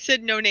 Okay, and when I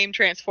said no name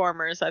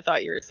Transformers, I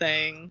thought you were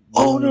saying.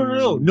 Oh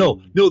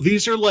no!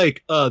 These are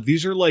like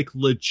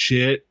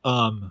legit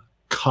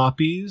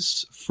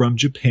copies from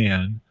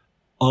Japan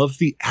of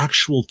the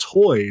actual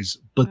toys,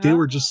 but they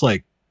were just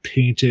like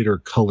painted or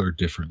colored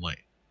differently.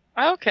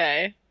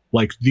 Okay.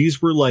 Like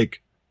these were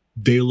like,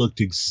 they looked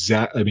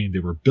exact. I mean, they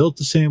were built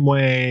the same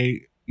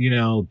way.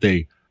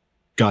 They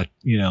got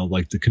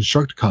like the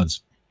Constructicons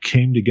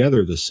came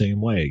together the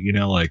same way.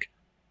 Like.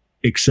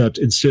 Except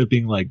instead of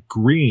being like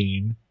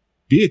green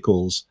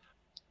vehicles,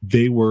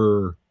 they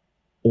were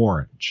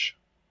orange.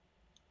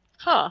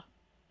 Huh.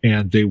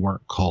 And they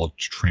weren't called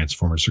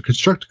Transformers or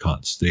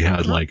Constructicons. They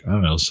had like, I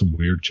don't know, some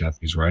weird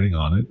Japanese writing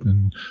on it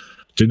and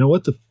didn't know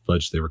what the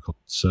fudge they were called.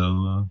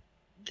 So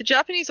the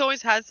Japanese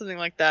always had something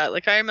like that.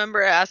 Like I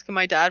remember asking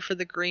my dad for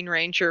the Green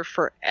Ranger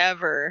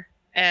forever,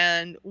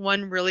 and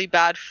one really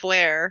bad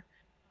flare.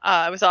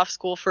 I was off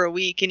school for a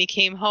week, and he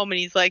came home and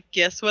he's like,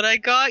 guess what I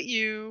got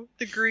you?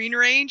 The Green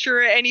Ranger.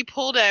 And he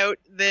pulled out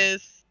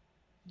this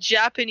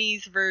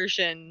Japanese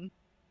version,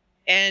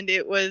 and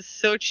it was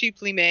so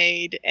cheaply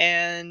made.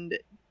 And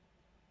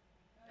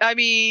I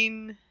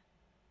mean,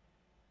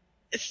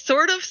 it's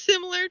sort of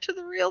similar to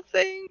the real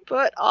thing,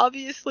 but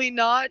obviously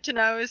not. And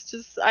I was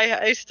just,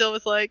 I still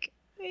was like,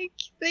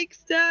 thanks,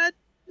 Dad.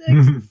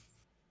 Thanks.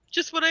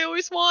 Just what I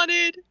always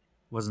wanted.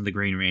 Wasn't the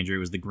Green Ranger, it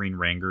was the Green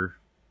Ranger.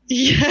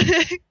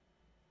 Yeah.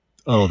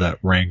 Oh, that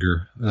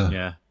Ranger.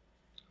 Yeah.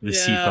 The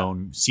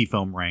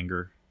Seafoam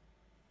Ranger.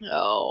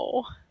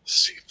 Oh.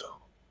 Seafoam.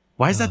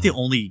 Why is that the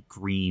only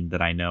green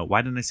that I know?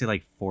 Why didn't I say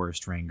like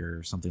Forest Ranger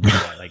or something like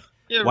that? Like,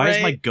 why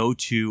is my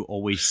go-to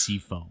always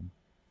Seafoam?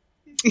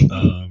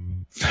 I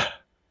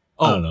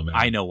don't know, man.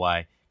 I know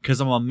why.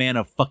 Because I'm a man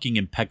of fucking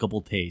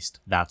impeccable taste.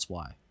 That's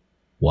why.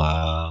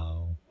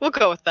 Wow. We'll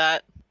go with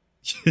that.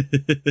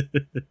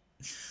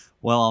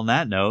 Well, on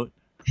that note,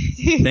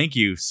 thank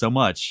you so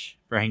much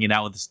for hanging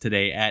out with us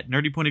today at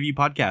Nerdy Point of View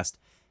Podcast.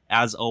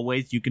 As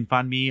always, you can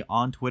find me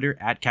on Twitter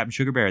at Captain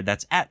Sugar Bear.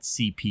 That's at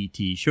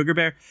CPT Sugar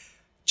Bear.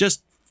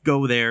 Just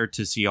go there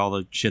to see all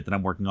the shit that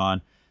I'm working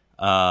on.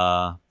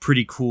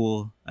 Pretty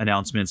cool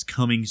announcements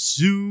coming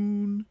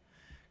soon.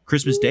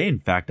 Christmas Day, in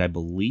fact, I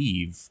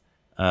believe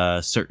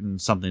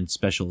something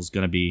special is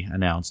going to be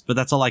announced. But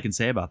that's all I can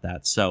say about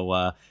that.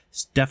 So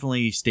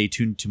definitely stay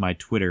tuned to my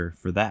Twitter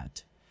for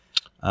that.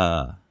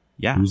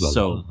 Yeah,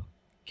 so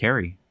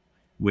Carrie,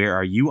 where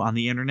are you on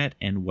the internet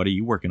and what are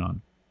you working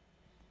on?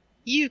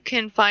 You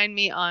can find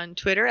me on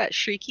Twitter at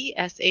Shriekee,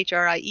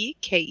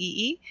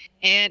 SHRIEKEE,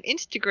 and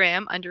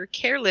Instagram under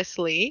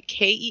Carelessly,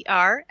 KERLESSLEE.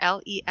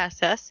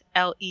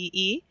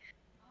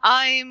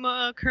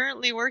 I'm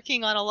currently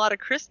working on a lot of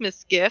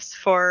Christmas gifts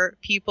for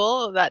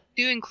people that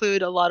do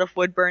include a lot of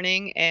wood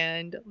burning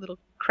and little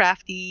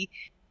crafty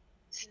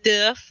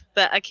stuff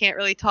that I can't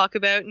really talk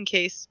about in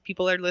case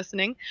people are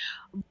listening.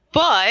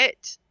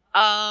 But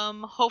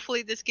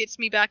hopefully this gets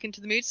me back into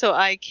the mood so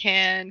I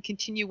can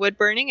continue wood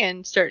burning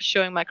and start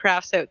showing my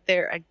crafts out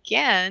there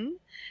again.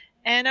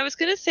 And I was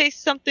going to say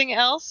something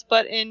else,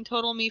 but in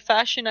total me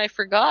fashion, I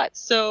forgot.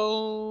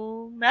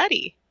 So,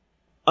 Maddie.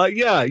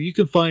 Yeah, you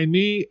can find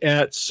me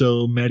at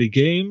So Maddie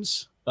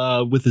Games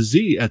with a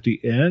Z at the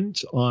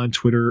end on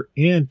Twitter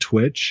and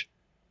Twitch.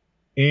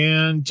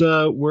 And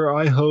where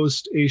I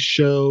host a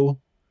show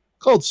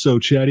called So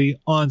Chatty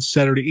on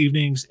Saturday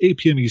evenings, 8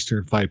 p.m.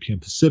 Eastern, 5 p.m.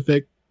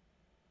 Pacific.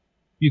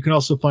 You can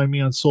also find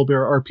me on Soul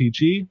Bear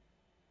RPG,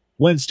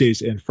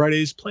 Wednesdays and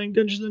Fridays playing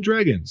Dungeons and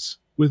Dragons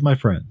with my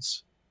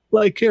friends,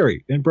 like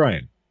Carrie and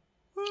Brian.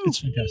 It's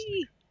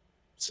fantastic.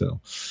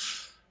 So,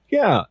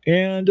 yeah,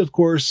 and of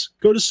course,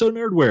 go to So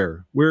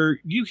Nerdware, where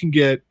you can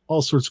get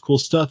all sorts of cool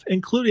stuff,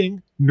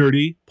 including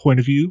nerdy point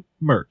of view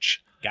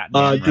merch.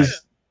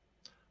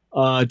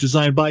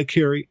 Designed by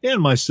Carrie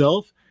and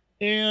myself,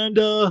 and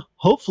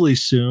hopefully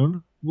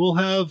soon we'll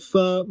have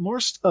more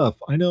stuff.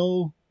 I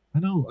know.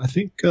 I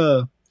think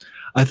the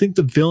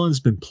villain's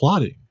been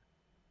plotting,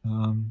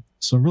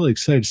 so I'm really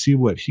excited to see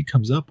what he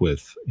comes up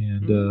with.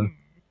 And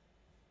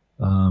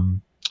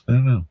I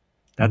don't know.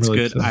 That's really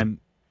good. excited.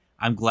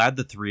 I'm glad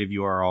the three of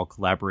you are all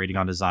collaborating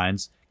on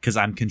designs because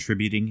I'm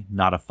contributing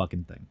not a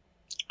fucking thing.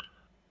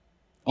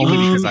 Only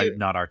because I'm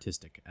not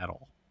artistic at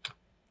all.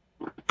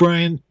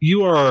 Brian,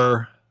 you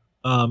are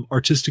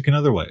artistic in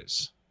other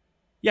ways.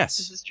 Yes,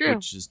 This is true.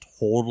 which is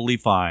totally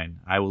fine.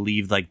 I will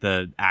leave like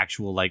the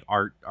actual like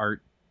art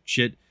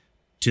shit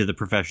to the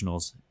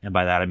professionals, and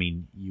by that I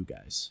mean you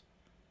guys,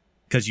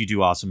 because you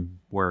do awesome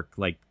work.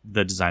 Like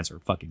the designs are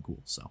fucking cool.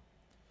 So,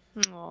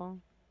 Aw.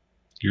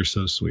 You're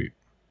so sweet.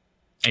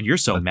 and you're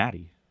so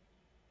Maddie.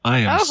 I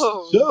am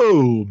Oh.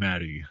 so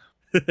Maddie.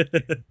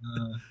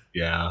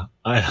 Yeah,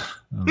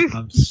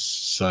 I'm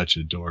such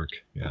a dork.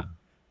 Yeah.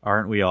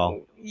 Aren't we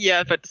all? Yeah, I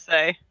was about to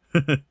say.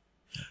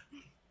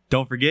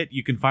 Don't forget,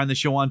 you can find the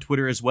show on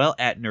Twitter as well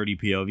at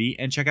NerdyPOV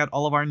and check out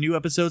all of our new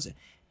episodes.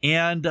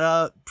 And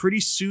pretty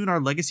soon, our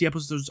legacy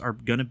episodes are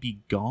gonna be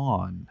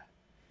gone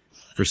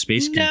for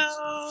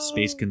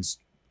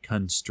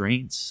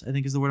constraints. I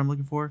think is the word I'm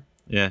looking for.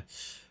 Yeah.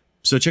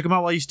 So check them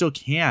out while you still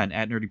can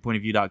at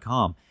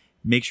nerdypointofview.com.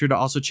 Make sure to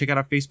also check out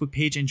our Facebook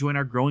page and join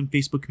our growing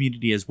Facebook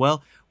community as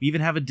well. We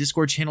even have a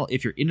Discord channel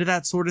if you're into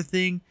that sort of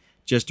thing.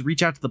 Just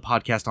reach out to the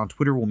podcast on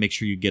Twitter. We'll make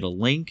sure you get a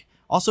link.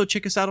 Also,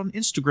 check us out on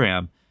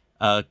Instagram.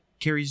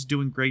 Carrie's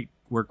doing great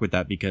work with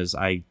that because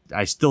I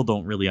still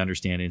don't really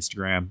understand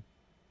Instagram.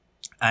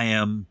 I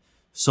am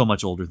so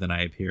much older than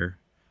I appear.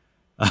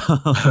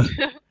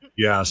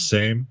 Yeah,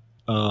 same.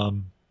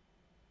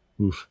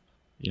 Oof.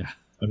 Yeah.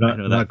 I'm I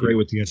know that not great feeling.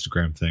 with the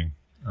Instagram thing.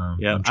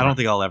 Yeah, I'm I don't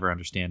think I'll ever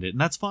understand it, and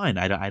that's fine.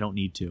 I don't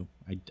need to.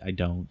 I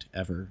don't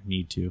ever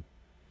need to.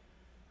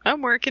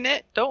 I'm working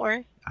it. Don't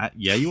worry.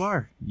 Yeah, you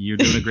are. You're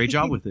doing a great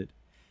job with it.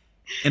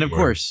 And of Word.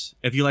 course,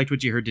 if you liked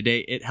what you heard today,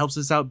 it helps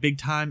us out big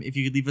time if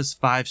you could leave us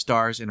 5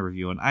 stars and a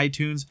review on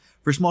iTunes.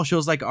 For small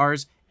shows like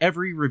ours,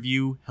 every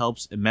review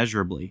helps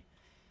immeasurably.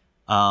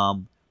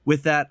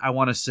 With that, I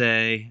want to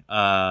say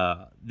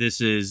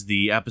this is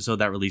the episode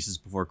that releases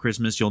before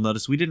Christmas. You'll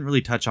notice we didn't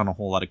really touch on a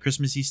whole lot of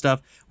Christmassy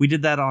stuff. We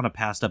did that on a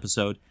past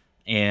episode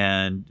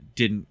and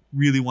didn't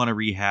really want to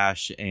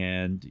rehash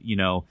and,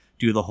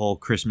 do the whole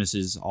Christmas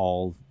is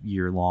all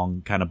year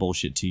long kind of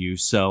bullshit to you.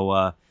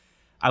 So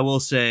I will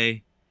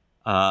say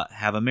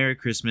have a Merry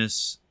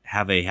Christmas,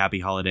 have a happy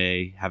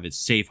holiday, have a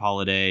safe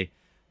holiday,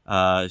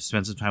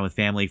 spend some time with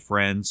family,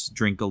 friends,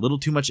 drink a little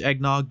too much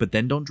eggnog, but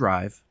then don't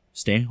drive.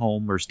 Stay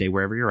home or stay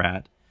wherever you're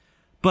at.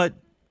 But,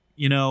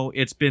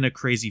 it's been a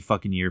crazy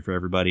fucking year for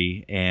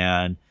everybody.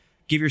 And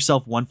give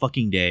yourself one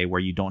fucking day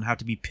where you don't have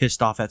to be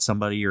pissed off at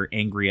somebody or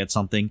angry at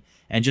something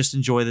and just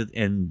enjoy it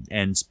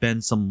and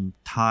spend some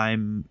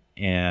time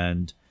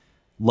and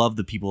love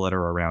the people that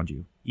are around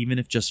you, even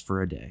if just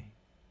for a day.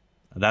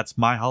 That's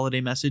my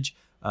holiday message.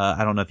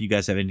 I don't know if you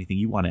guys have anything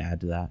you want to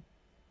add to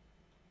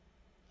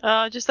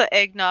that. Just that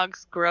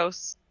eggnog's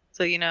gross.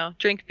 So,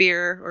 drink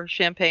beer or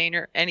champagne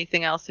or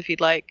anything else if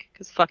you'd like,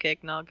 because fuck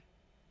eggnog.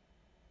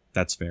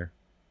 That's fair.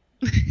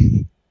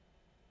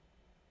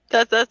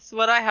 That's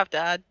what I have to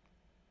add.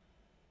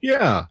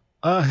 Yeah.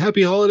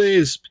 Happy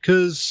holidays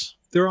because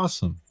they're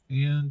awesome.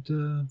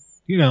 And,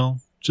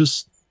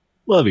 just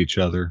love each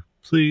other,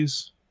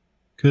 please,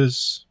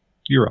 because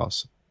you're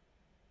awesome.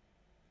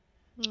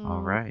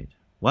 All right.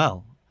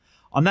 Well,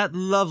 on that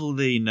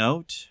lovely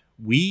note,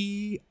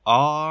 we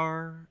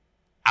are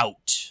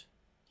out.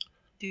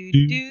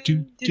 This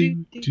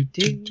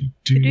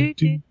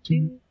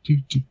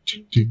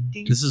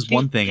is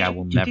one thing I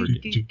will never do.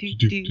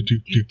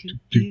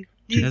 It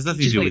has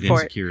nothing to do with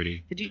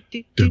insecurity. I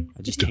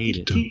just hate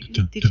it.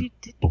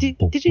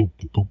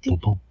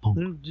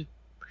 it.